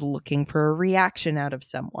Richard was looking for a reaction out of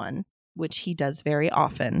someone, which he does very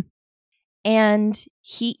often. And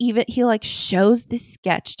he like shows the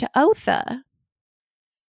sketch to Otha.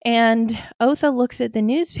 And Otha looks at the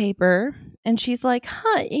newspaper and she's like,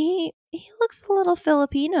 he looks a little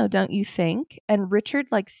Filipino, don't you think? And Richard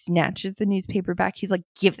like snatches the newspaper back. He's like,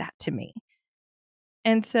 give that to me.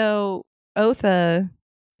 And so Otha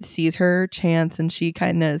sees her chance and she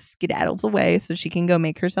kind of skedaddles away so she can go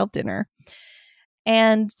make herself dinner.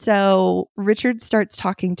 And so Richard starts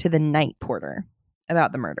talking to the night porter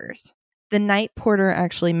about the murders. The night porter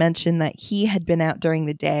actually mentioned that he had been out during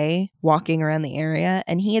the day walking around the area,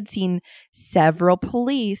 and he had seen several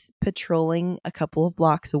police patrolling a couple of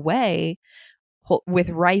blocks away with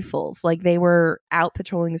rifles. Like, they were out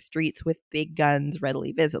patrolling the streets with big guns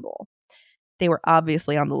readily visible. They were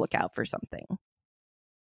obviously on the lookout for something.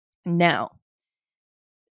 Now,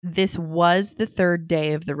 this was the third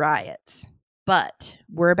day of the riots, but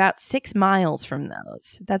we're about 6 miles from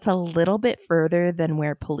those. That's a little bit further than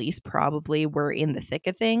where police probably were in the thick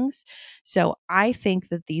of things. So I think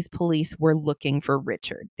that these police were looking for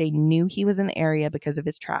Richard. They knew he was in the area because of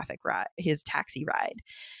his his taxi ride.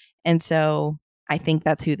 And so I think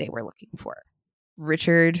that's who they were looking for.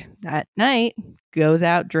 Richard that night goes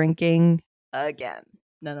out drinking again.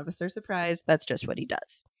 None of us are surprised. That's just what he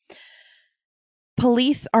does.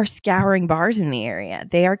 Police are scouring bars in the area.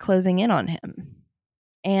 They are closing in on him.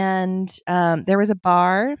 And there was a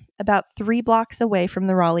bar about 3 blocks away from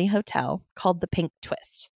the Raleigh Hotel called the Pink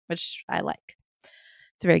Twist, which I like.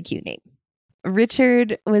 It's a very cute name.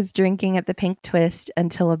 Richard was drinking at the Pink Twist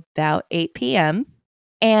until about 8 p.m.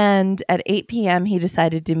 And at 8 p.m., he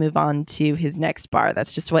decided to move on to his next bar.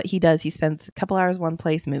 That's just what he does. He spends a couple hours one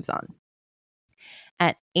place, moves on.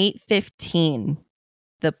 At 8:15,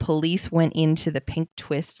 the police went into the Pink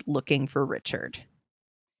Twist looking for Richard.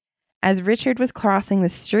 As Richard was crossing the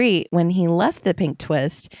street when he left the Pink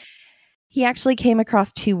Twist, he actually came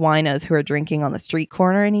across 2 winos who were drinking on the street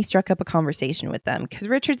corner, and he struck up a conversation with them because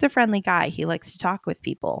Richard's a friendly guy. He likes to talk with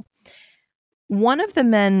people. One of the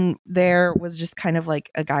men there was just kind of like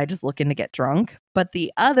a guy just looking to get drunk, but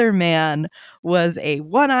the other man was a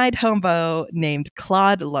one-eyed hobo named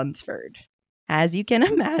Claude Lunsford. As you can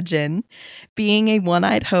imagine, being a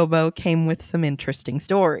one-eyed hobo came with some interesting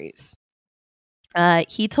stories.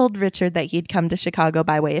 He told Richard that he'd come to Chicago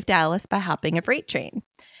by way of Dallas by hopping a freight train.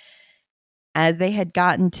 As they had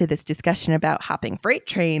gotten to this discussion about hopping freight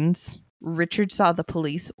trains, Richard saw the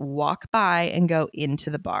police walk by and go into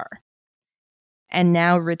the bar. And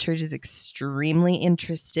now Richard is extremely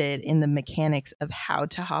interested in the mechanics of how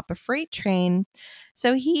to hop a freight train.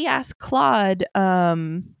 So he asked Claude,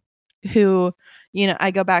 who,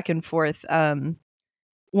 I go back and forth.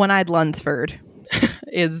 One-eyed Lunsford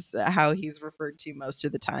is how he's referred to most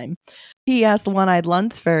of the time. He asked One-eyed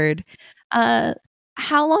Lunsford,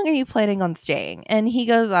 how long are you planning on staying? And he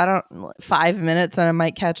goes, 5 minutes and I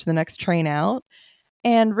might catch the next train out.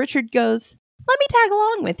 And Richard goes, let me tag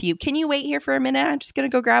along with you. Can you wait here for a minute? I'm just going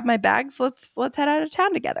to go grab my bags. Let's head out of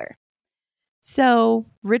town together. So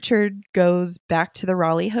Richard goes back to the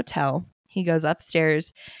Raleigh Hotel. He goes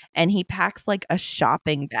upstairs and he packs like a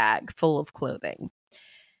shopping bag full of clothing.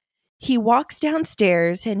 He walks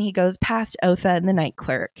downstairs and he goes past Otha and the night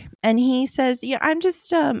clerk. And he says, yeah, I'm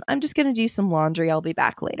just going to do some laundry. I'll be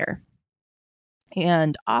back later.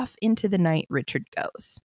 And off into the night, Richard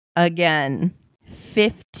goes. Again,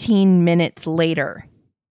 15 minutes later,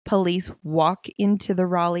 police walk into the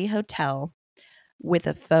Raleigh Hotel with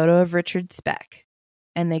a photo of Richard Speck.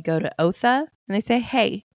 And they go to Otha and they say,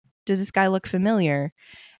 hey, does this guy look familiar?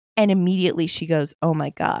 And immediately she goes, oh my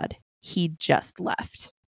God, he just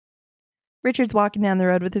left. Richard's walking down the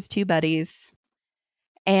road with his 2 buddies.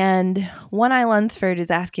 And One-Eye Lunsford is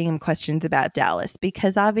asking him questions about Dallas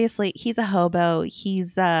because obviously he's a hobo.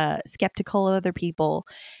 He's skeptical of other people.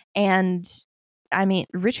 And I mean,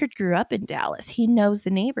 Richard grew up in Dallas. He knows the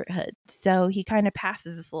neighborhood. So he kind of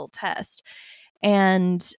passes this little test.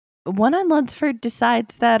 And One-Eye Lunsford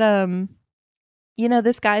decides that,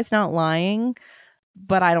 this guy's not lying,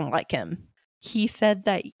 but I don't like him. He said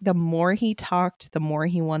that the more he talked, the more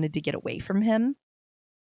he wanted to get away from him.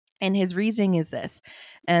 And his reasoning is this,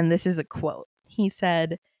 and this is a quote. He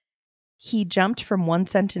said, he jumped from one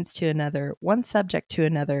sentence to another, one subject to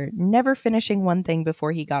another, never finishing one thing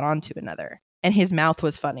before he got on to another. And his mouth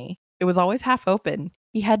was funny. It was always half open.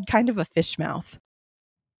 He had kind of a fish mouth.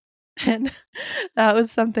 And that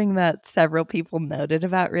was something that several people noted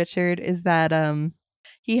about Richard, is that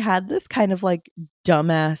he had this kind of like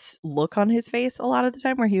dumbass look on his face a lot of the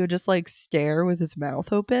time where he would just like stare with his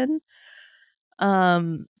mouth open.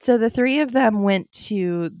 So the 3 of them went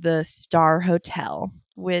to the Star Hotel,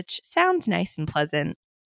 which sounds nice and pleasant,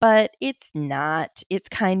 but it's not. It's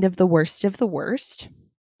kind of the worst of the worst.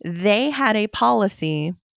 They had a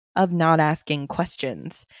policy of not asking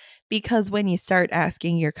questions because when you start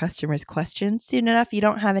asking your customers questions, soon enough, you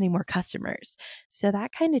don't have any more customers. So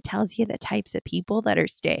that kind of tells you the types of people that are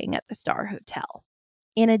staying at the Star Hotel.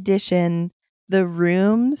 In addition, the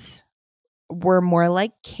rooms were more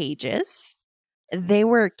like cages. They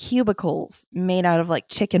were cubicles made out of like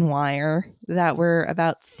chicken wire that were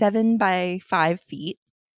about 7 by 5 feet.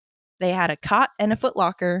 They had a cot and a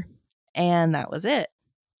footlocker, and that was it.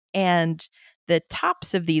 And the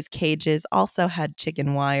tops of these cages also had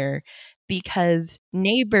chicken wire because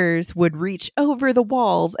neighbors would reach over the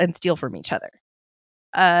walls and steal from each other.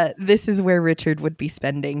 This is where Richard would be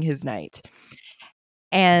spending his night.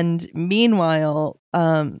 And meanwhile,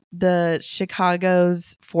 the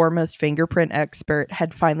Chicago's foremost fingerprint expert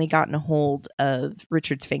had finally gotten a hold of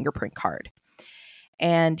Richard's fingerprint card.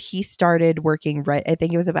 And he started working right, I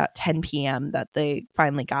think it was about 10 p.m. that they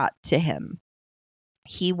finally got to him.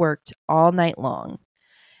 He worked all night long.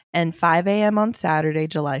 And 5 a.m. on Saturday,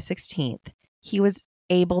 July 16th, he was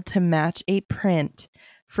able to match a print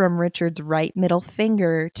from Richard's right middle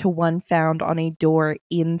finger to one found on a door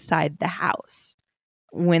inside the house.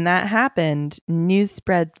 When that happened, news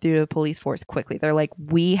spread through the police force quickly. They're like,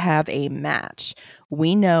 we have a match.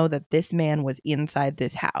 We know that this man was inside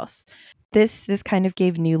this house. This kind of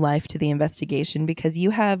gave new life to the investigation because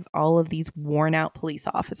you have all of these worn out police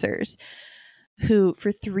officers who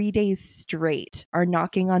for 3 days straight are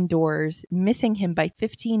knocking on doors, missing him by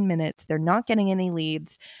 15 minutes. They're not getting any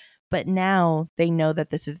leads, but now they know that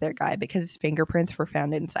this is their guy because his fingerprints were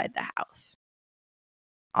found inside the house.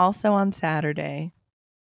 Also on Saturday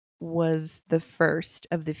was the first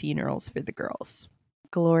of the funerals for the girls.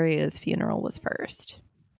 Gloria's funeral was first.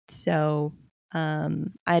 So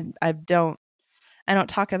I don't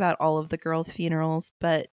talk about all of the girls' funerals,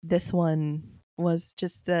 but this one was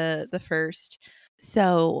just the first.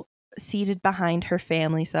 So seated behind her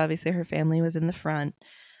family, so obviously her family was in the front.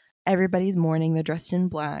 Everybody's mourning, they're dressed in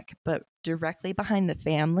black, but directly behind the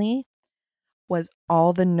family was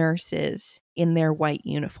all the nurses in their white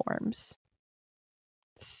uniforms.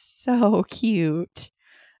 So cute.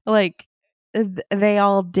 Like they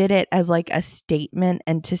all did it as like a statement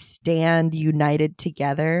and to stand united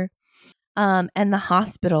together. And the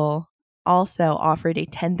hospital also offered a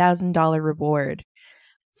 $10,000 reward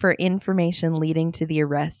for information leading to the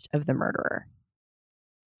arrest of the murderer.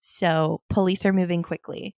 So police are moving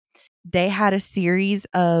quickly. They had a series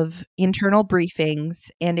of internal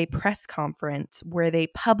briefings and a press conference where they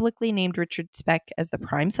publicly named Richard Speck as the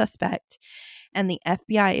prime suspect, and the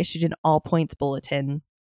FBI issued an all points bulletin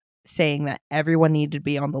saying that everyone needed to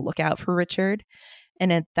be on the lookout for Richard.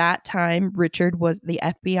 And at that time, Richard was the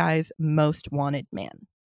FBI's most wanted man.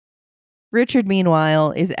 Richard,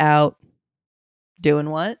 meanwhile, is out doing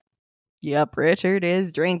what? Yep, Richard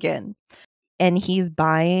is drinking. And he's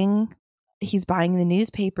buying the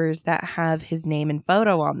newspapers that have his name and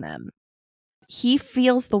photo on them. He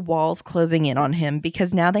feels the walls closing in on him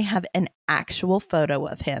because now they have an actual photo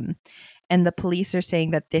of him. And the police are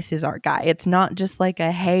saying that this is our guy. It's not just like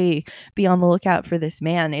a, hey, be on the lookout for this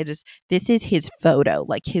man. This is his photo,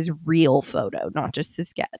 like his real photo, not just the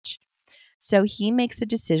sketch. So he makes a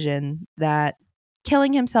decision that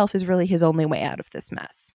killing himself is really his only way out of this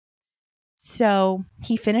mess. So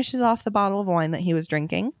he finishes off the bottle of wine that he was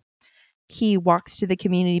drinking. He walks to the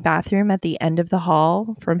community bathroom at the end of the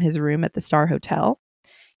hall from his room at the Star Hotel.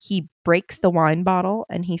 He breaks the wine bottle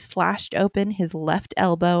and he slashed open his left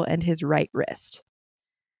elbow and his right wrist.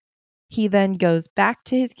 He then goes back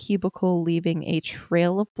to his cubicle, leaving a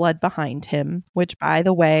trail of blood behind him, which, by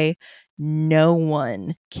the way, no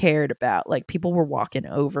one cared about. Like, people were walking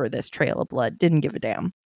over this trail of blood, didn't give a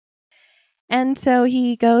damn. And so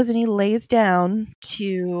he goes and he lays down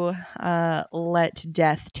to let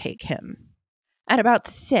death take him. At about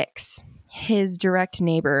 6, his direct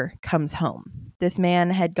neighbor comes home. This man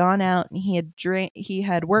had gone out and he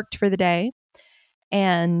had worked for the day,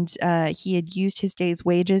 and he had used his day's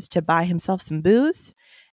wages to buy himself some booze,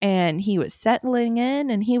 and he was settling in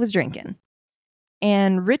and he was drinking.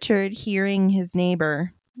 And Richard, hearing his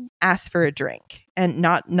neighbor, asked for a drink, and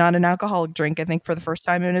not an alcoholic drink. I think for the first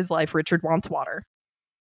time in his life, Richard wants water.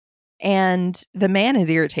 And the man is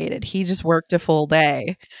irritated. He just worked a full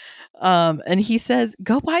day. And he says,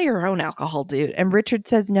 go buy your own alcohol, dude. And Richard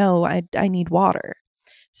says, no, I need water.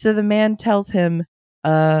 So the man tells him,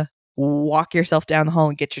 walk yourself down the hall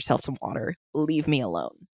and get yourself some water. Leave me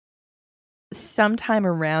alone. Sometime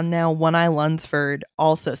around now, One Eye Lunsford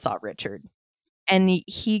also saw Richard. And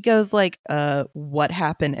he goes like, what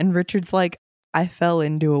happened? And Richard's like, I fell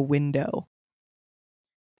into a window.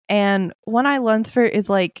 And One Eye Lunsford is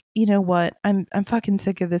like, you know what? I'm fucking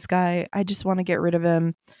sick of this guy. I just want to get rid of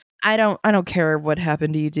him. I don't care what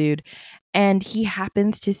happened to you, dude. And he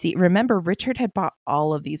happens to see, remember, Richard had bought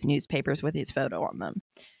all of these newspapers with his photo on them.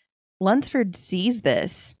 Lunsford sees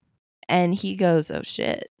this and he goes, oh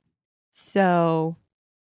shit. So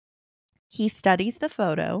he studies the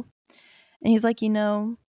photo And he's like,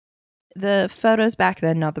 the photos back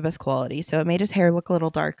then, not the best quality, so it made his hair look a little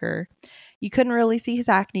darker. You couldn't really see his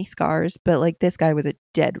acne scars, but like this guy was a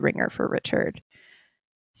dead ringer for Richard.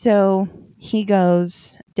 So he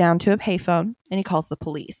goes down to a payphone and he calls the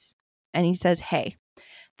police. And he says, hey,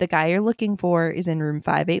 the guy you're looking for is in room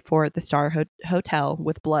 584 at the Star Hotel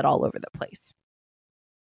with blood all over the place.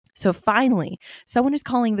 So finally, someone is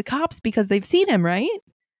calling the cops because they've seen him, right?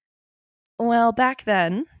 Well, back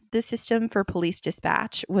then, the system for police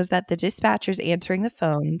dispatch was that the dispatchers answering the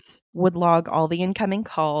phones would log all the incoming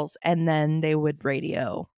calls and then they would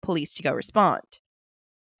radio police to go respond.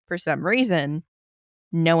 For some reason,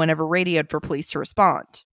 no one ever radioed for police to respond.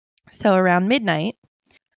 So around midnight,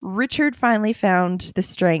 Richard finally found the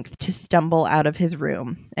strength to stumble out of his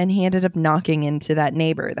room, and he ended up knocking into that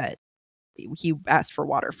neighbor that he asked for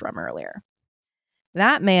water from earlier.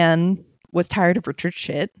 That man was tired of Richard's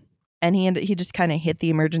shit, and he just kind of hit the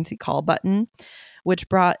emergency call button, which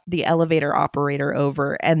brought the elevator operator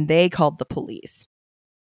over, and they called the police.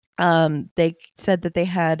 They said that they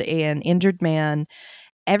had an injured man.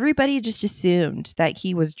 Everybody just assumed that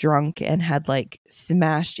he was drunk and had like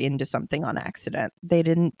smashed into something on accident. They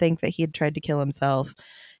didn't think that he had tried to kill himself.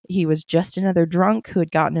 He was just another drunk who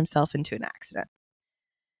had gotten himself into an accident.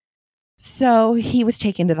 So he was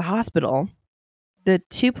taken to the hospital. The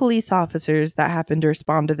 2 police officers that happened to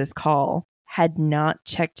respond to this call had not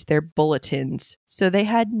checked their bulletins, so they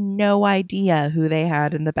had no idea who they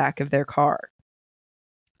had in the back of their car.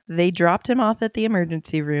 They dropped him off at the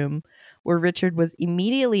emergency room, where Richard was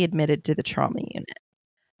immediately admitted to the trauma unit.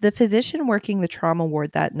 The physician working the trauma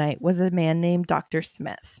ward that night was a man named Dr.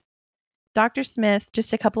 Smith. Dr. Smith,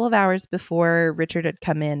 just a couple of hours before Richard had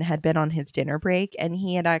come in, had been on his dinner break, and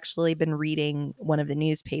he had actually been reading one of the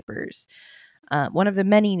newspapers, one of the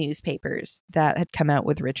many newspapers that had come out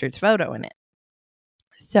with Richard's photo in it.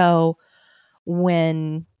 So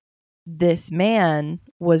when this man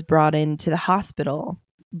was brought into the hospital,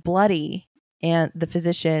 bloody, and the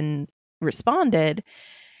physician responded,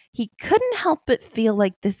 he couldn't help but feel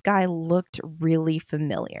like this guy looked really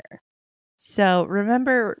familiar. So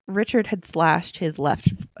remember, Richard had slashed his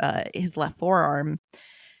left forearm.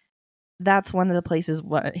 That's one of the places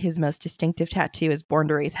what his most distinctive tattoo, his Born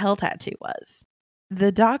to Raise Hell tattoo, was.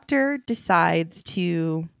 The doctor decides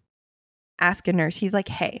to ask a nurse. He's like,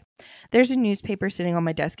 hey, there's a newspaper sitting on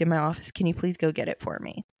my desk in my office. Can you please go get it for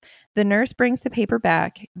me? The nurse brings the paper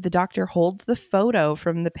back. The doctor holds the photo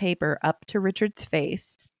from the paper up to Richard's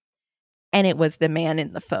face, and it was the man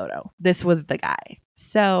in the photo. This was the guy.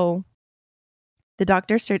 So the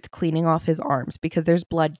doctor starts cleaning off his arms because there's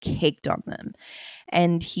blood caked on them.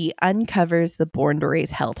 And he uncovers the Born to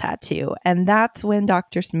Raise Hell tattoo. And that's when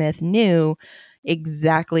Dr. Smith knew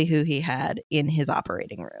exactly who he had in his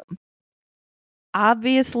operating room.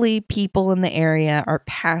 Obviously, people in the area are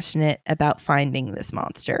passionate about finding this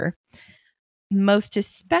monster. Most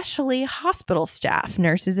especially hospital staff,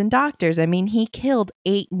 nurses and doctors. I mean, he killed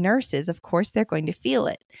 8 nurses. Of course, they're going to feel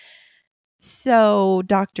it. So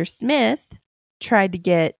Dr. Smith tried to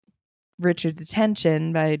get Richard's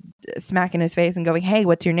attention by smacking his face and going, hey,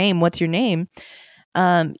 what's your name? What's your name?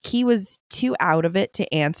 He was too out of it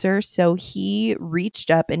to answer, so he reached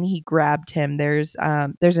up and he grabbed him. There's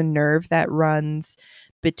a nerve that runs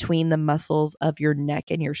between the muscles of your neck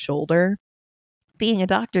and your shoulder. Being a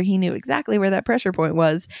doctor, he knew exactly where that pressure point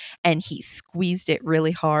was, and he squeezed it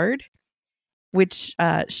really hard, which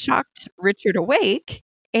shocked Richard awake.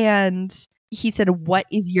 And he said, what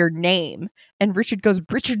is your name? And Richard goes,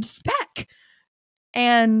 Richard Speck.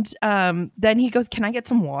 And then he goes, can I get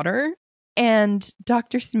some water? And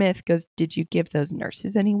Dr. Smith goes, did you give those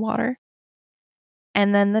nurses any water?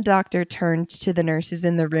 And then the doctor turned to the nurses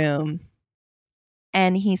in the room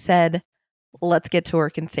and he said, let's get to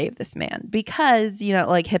work and save this man. Because,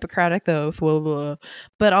 like Hippocratic oath, blah, blah.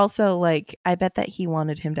 But also, like, I bet that he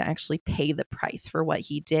wanted him to actually pay the price for what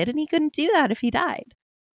he did. And he couldn't do that if he died.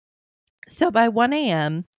 So by 1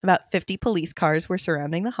 a.m., about 50 police cars were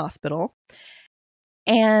surrounding the hospital.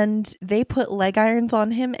 And they put leg irons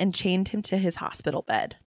on him and chained him to his hospital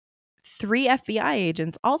bed. 3 FBI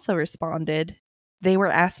agents also responded. They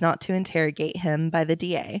were asked not to interrogate him by the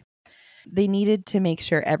DA. They needed to make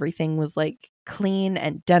sure everything was like clean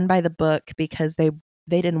and done by the book because they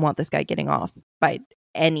didn't want this guy getting off by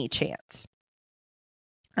any chance.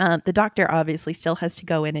 The doctor obviously still has to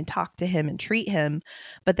go in and talk to him and treat him,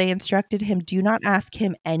 but they instructed him, do not ask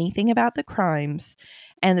him anything about the crimes.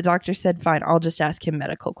 And the doctor said, fine, I'll just ask him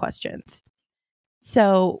medical questions.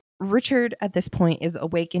 So Richard at this point is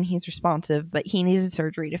awake and he's responsive, but he needed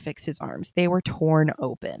surgery to fix his arms. They were torn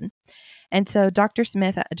open. And so Dr.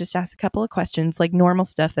 Smith just asked a couple of questions, like normal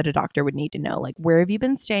stuff that a doctor would need to know, like where have you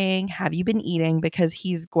been staying? Have you been eating? Because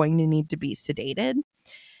he's going to need to be sedated.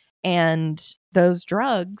 And those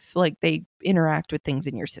drugs, like they interact with things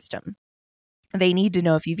in your system. They need to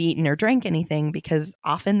know if you've eaten or drank anything because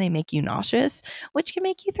often they make you nauseous, which can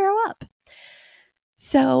make you throw up.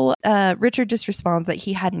 So Richard just responds that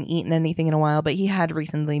he hadn't eaten anything in a while, but he had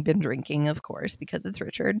recently been drinking, of course, because it's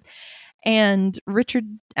Richard. And Richard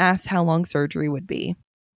asks how long surgery would be.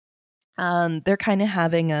 They're kind of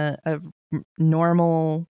having a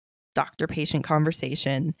normal doctor-patient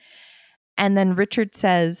conversation. And then Richard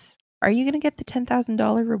says, "Are you going to get the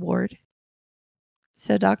 $10,000 reward?"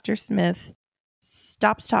 So Dr. Smith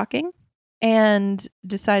stops talking and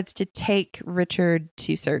decides to take Richard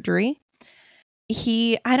to surgery.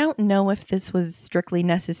 I don't know if this was strictly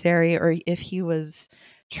necessary or if he was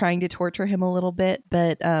trying to torture him a little bit,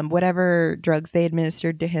 but whatever drugs they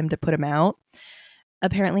administered to him to put him out,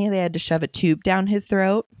 apparently they had to shove a tube down his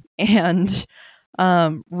throat. And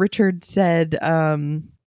Richard said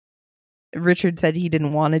he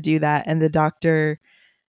didn't want to do that. And the doctor,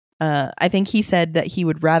 I think he said that he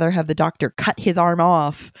would rather have the doctor cut his arm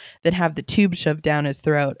off than have the tube shoved down his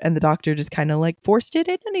throat. And the doctor just kind of like forced it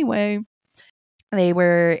in anyway. They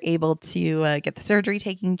were able to get the surgery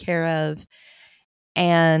taken care of.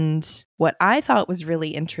 And what I thought was really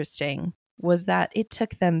interesting was that it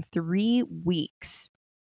took them 3 weeks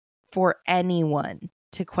for anyone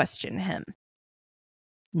to question him.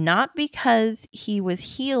 Not because he was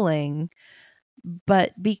healing,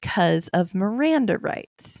 but because of Miranda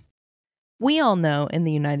rights. We all know in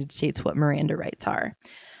the United States what Miranda rights are.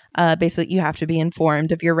 Basically, you have to be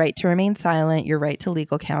informed of your right to remain silent, your right to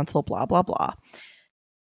legal counsel, blah, blah, blah.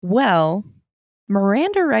 Well,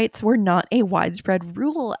 Miranda rights were not a widespread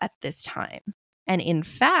rule at this time. And in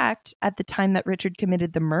fact, at the time that Richard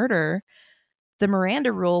committed the murder, the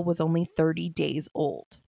Miranda rule was only 30 days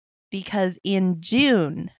old. Because in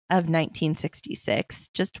June of 1966,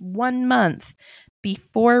 just 1 month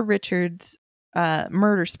before Richard's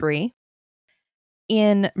murder spree,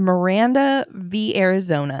 in Miranda v.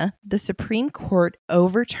 Arizona, the Supreme Court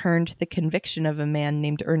overturned the conviction of a man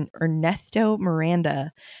named Ernesto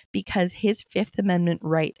Miranda because his Fifth Amendment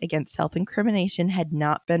right against self-incrimination had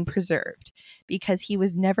not been preserved because he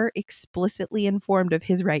was never explicitly informed of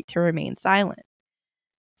his right to remain silent.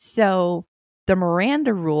 So the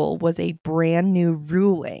Miranda rule was a brand new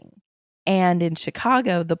ruling. And in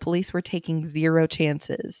Chicago, the police were taking zero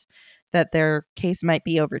chances that their case might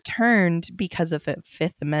be overturned because of a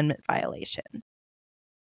Fifth Amendment violation.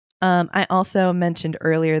 I also mentioned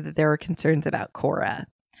earlier that there were concerns about Cora.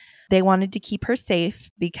 They wanted to keep her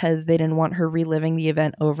safe because they didn't want her reliving the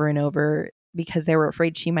event over and over because they were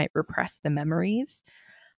afraid she might repress the memories.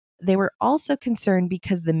 They were also concerned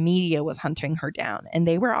because the media was hunting her down and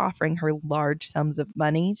they were offering her large sums of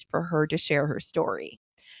money for her to share her story.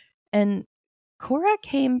 And Cora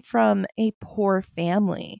came from a poor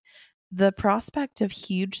family. The prospect of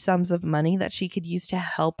huge sums of money that she could use to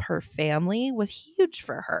help her family was huge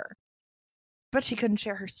for her. But she couldn't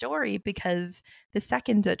share her story because the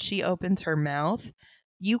second that she opens her mouth,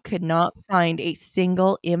 you could not find a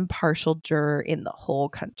single impartial juror in the whole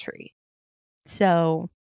country. So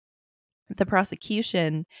the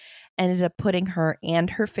prosecution ended up putting her and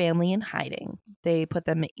her family in hiding. They put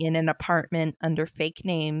them in an apartment under fake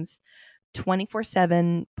names,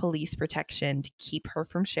 24/7 police protection to keep her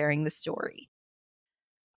from sharing the story.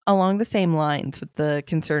 Along the same lines with the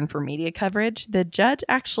concern for media coverage, the judge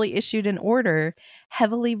actually issued an order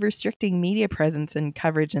heavily restricting media presence and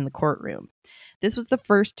coverage in the courtroom. This was the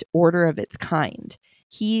first order of its kind.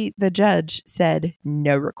 The judge said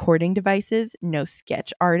no recording devices, no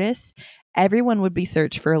sketch artists. Everyone would be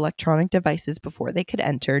searched for electronic devices before they could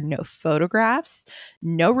enter. No photographs,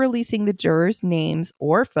 no releasing the jurors' names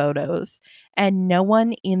or photos, and no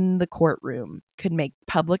one in the courtroom could make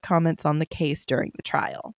public comments on the case during the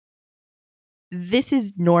trial. This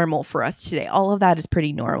is normal for us today. All of that is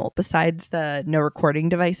pretty normal, besides the no recording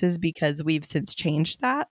devices, because we've since changed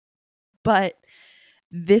that. But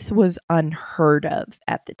this was unheard of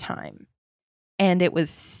at the time. And it was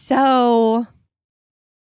so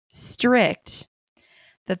strict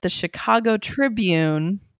that the Chicago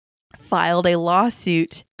Tribune filed a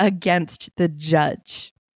lawsuit against the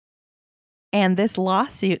judge. And this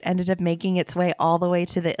lawsuit ended up making its way all the way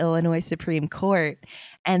to the Illinois Supreme Court.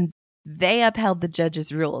 And they upheld the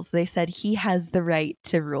judge's rules. They said he has the right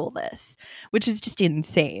to rule this, which is just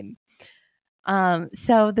insane.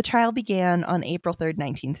 So the trial began on April 3rd,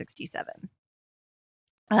 1967.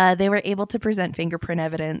 They were able to present fingerprint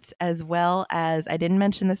evidence as well as, I didn't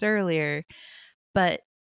mention this earlier, but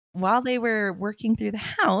while they were working through the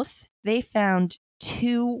house, they found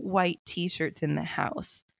 2 white t-shirts in the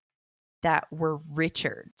house that were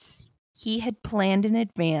Richard's. He had planned in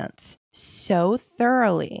advance so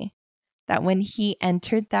thoroughly that when he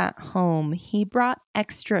entered that home, he brought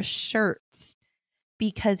extra shirts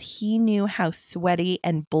because he knew how sweaty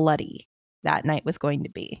and bloody that night was going to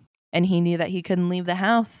be. And he knew that he couldn't leave the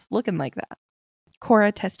house looking like that.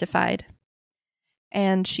 Cora testified,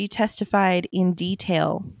 and she testified in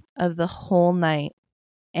detail of the whole night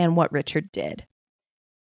and what Richard did.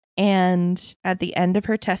 And at the end of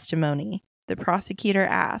her testimony, the prosecutor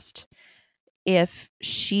asked if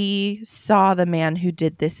she saw the man who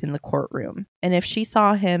did this in the courtroom. And if she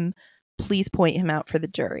saw him, please point him out for the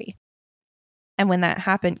jury. And when that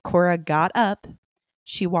happened, Cora got up.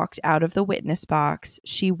 She walked out of the witness box.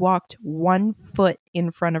 She walked 1 foot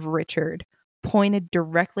in front of Richard, pointed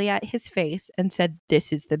directly at his face, and said,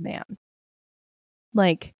 "This is the man."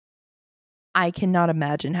 Like, I cannot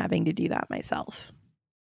imagine having to do that myself.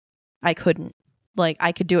 I couldn't. Like,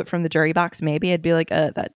 I could do it from the jury box. Maybe I'd be like,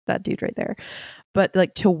 that dude right there. But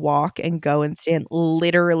like to walk and go and stand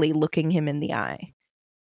literally looking him in the eye.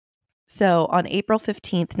 So on April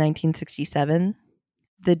 15th, 1967,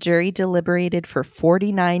 the jury deliberated for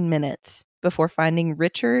 49 minutes before finding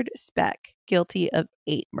Richard Speck guilty of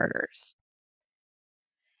 8 murders.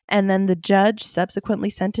 And then the judge subsequently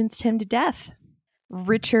sentenced him to death.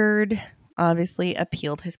 Richard obviously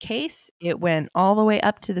appealed his case. It went all the way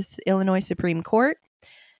up to the Illinois Supreme Court,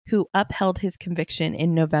 who upheld his conviction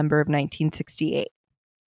in November of 1968.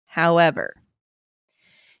 However,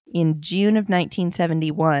 in June of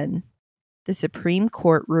 1971, the Supreme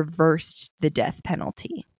Court reversed the death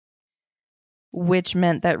penalty, which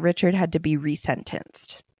meant that Richard had to be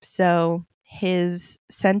resentenced. So his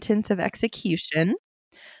sentence of execution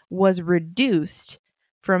was reduced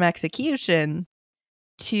from execution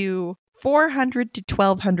to 400 to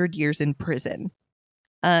 1,200 years in prison.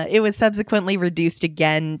 It was subsequently reduced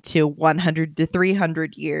again to 100 to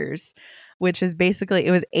 300 years, which is basically,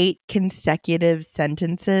 it was 8 consecutive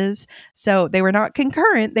sentences. So they were not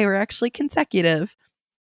concurrent, they were actually consecutive.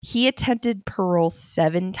 He attempted parole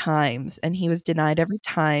 7 times and he was denied every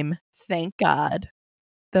time. Thank God.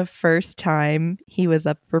 The first time he was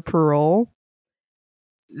up for parole,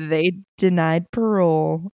 they denied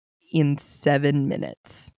parole in 7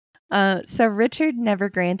 minutes. So Richard never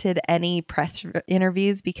granted any press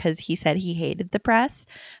interviews because he said he hated the press,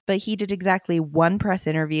 but he did exactly 1 press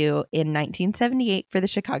interview in 1978 for the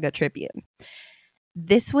Chicago Tribune.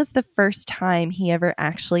 This was the first time he ever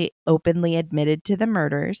actually openly admitted to the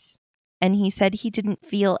murders, and he said he didn't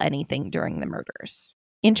feel anything during the murders.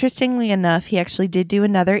 Interestingly enough, he actually did do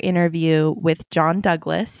another interview with John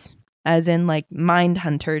Douglas, as in like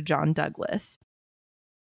Mindhunter John Douglas.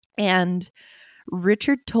 And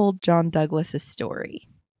Richard told John Douglas a story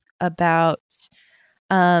about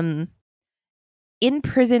in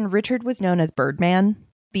prison, Richard was known as Birdman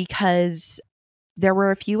because there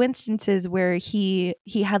were a few instances where he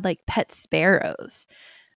had like pet sparrows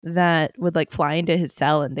that would like fly into his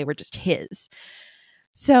cell and they were just his.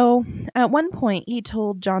 So at one point he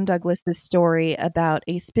told John Douglas this story about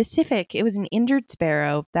it was an injured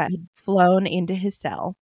sparrow that had flown into his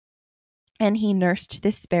cell, and he nursed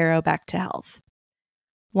this sparrow back to health.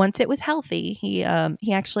 Once it was healthy, he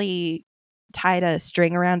actually tied a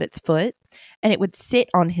string around its foot and it would sit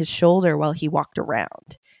on his shoulder while he walked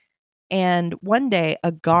around. And one day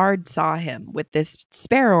a guard saw him with this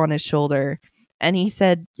sparrow on his shoulder and he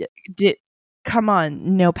said, "Come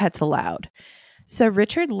on, no pets allowed." So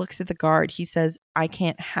Richard looks at the guard. He says, "I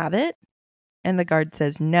can't have it." And the guard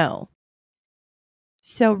says, "No."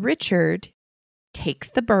 So Richard takes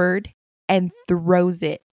the bird and throws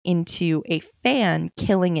it into a fan,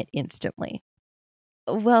 killing it instantly.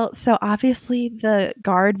 Well, so obviously the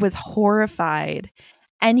guard was horrified,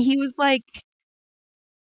 and he was like,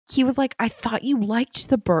 "I thought you liked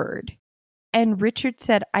the bird." And Richard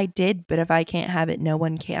said, "I did, but if I can't have it, no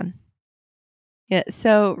one can." Yeah,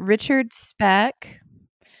 so Richard Speck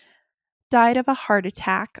died of a heart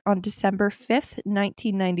attack on December 5th,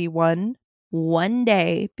 1991, one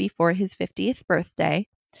day before his 50th birthday,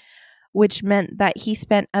 which meant that he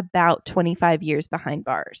spent about 25 years behind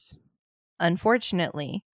bars.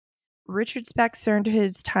 Unfortunately, Richard Speck served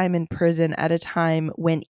his time in prison at a time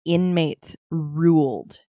when inmates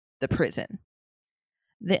ruled the prison.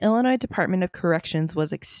 The Illinois Department of Corrections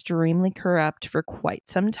was extremely corrupt for quite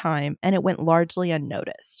some time, and it went largely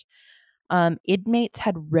unnoticed. Inmates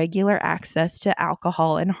had regular access to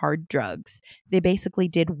alcohol and hard drugs. They basically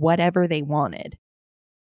did whatever they wanted.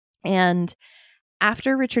 And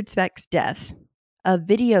after Richard Speck's death, a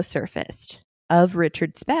video surfaced of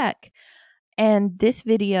Richard Speck. And this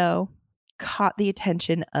video caught the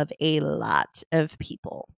attention of a lot of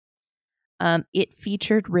people. It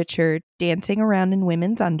featured Richard dancing around in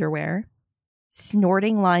women's underwear,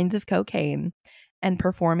 snorting lines of cocaine, and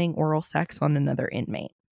performing oral sex on another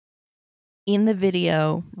inmate. In the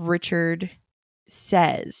video, Richard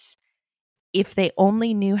says, "If they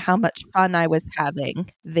only knew how much fun I was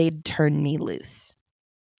having, they'd turn me loose."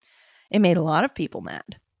 It made a lot of people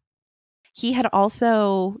mad. He had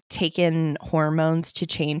also taken hormones to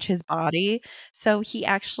change his body, so he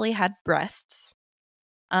actually had breasts.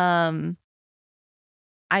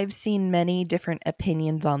 I've seen many different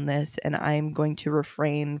opinions on this, and I'm going to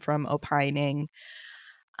refrain from opining.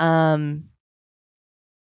 I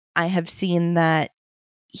have seen that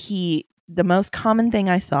the most common thing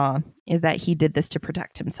I saw is that he did this to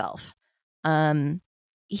protect himself.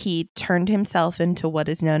 He turned himself into what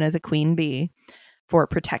is known as a queen bee for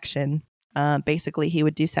protection. Basically, he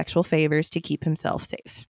would do sexual favors to keep himself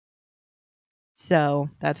safe. So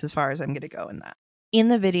that's as far as I'm going to go in that. In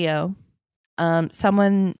the video,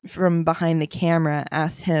 someone from behind the camera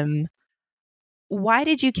asked him, "Why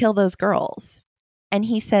did you kill those girls?" And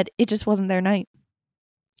he said, "It just wasn't their night."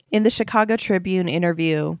 In the Chicago Tribune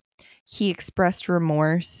interview, he expressed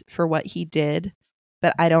remorse for what he did,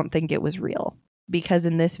 but I don't think it was real, because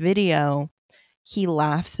in this video, he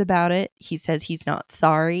laughs about it. He says he's not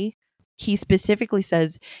sorry. He specifically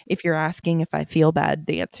says, "If you're asking if I feel bad,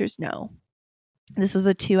 the answer is no." This was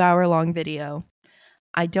a 2-hour-long video.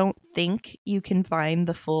 I don't think you can find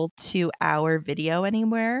the full 2-hour video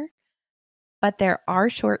anywhere, but there are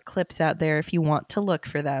short clips out there if you want to look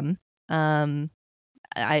for them.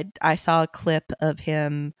 I saw a clip of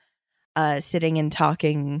him sitting and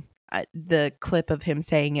talking. The clip of him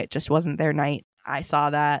saying it just wasn't their night. I saw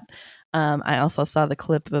that. I also saw the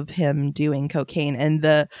clip of him doing cocaine, and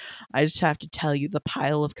I just have to tell you, the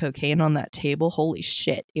pile of cocaine on that table, holy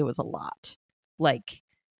shit, it was a lot. Like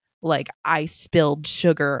I spilled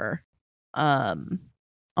sugar on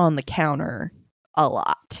the counter a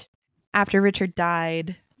lot. After Richard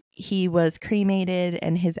died, he was cremated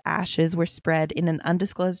and his ashes were spread in an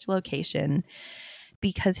undisclosed location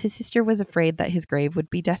because his sister was afraid that his grave would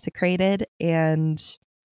be desecrated, and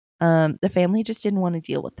the family just didn't want to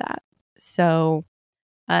deal with that. So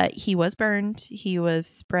he was burned. He was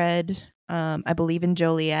spread, I believe, in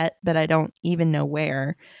Joliet, but I don't even know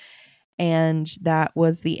where. And that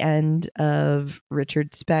was the end of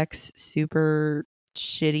Richard Speck's super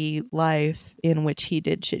shitty life in which he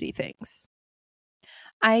did shitty things.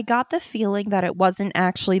 I got the feeling that it wasn't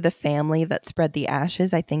actually the family that spread the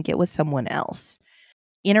ashes. I think it was someone else.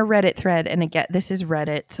 In a Reddit thread, and again, this is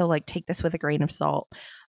Reddit, so like take this with a grain of salt,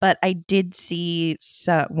 but I did see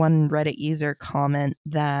one Reddit user comment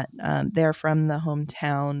that they're from the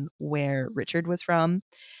hometown where Richard was from,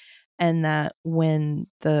 and that when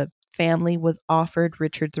the family was offered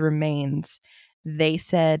Richard's remains, they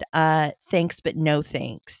said, "Thanks, but no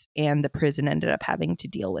thanks." And the prison ended up having to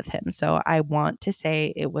deal with him. So I want to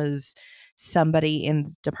say it was somebody in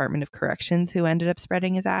the Department of Corrections who ended up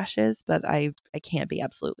spreading his ashes, but I can't be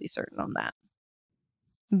absolutely certain on that.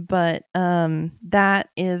 But that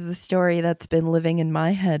is the story that's been living in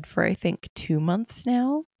my head for, I think, 2 months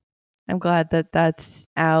now. I'm glad that that's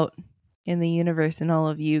out in the universe and all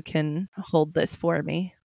of you can hold this for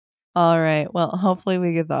me. All right. Well, hopefully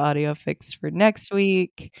we get the audio fixed for next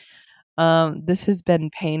week. This has been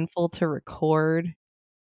painful to record.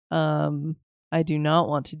 I do not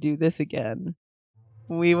want to do this again.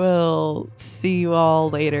 We will see you all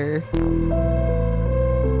later.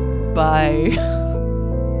 Bye.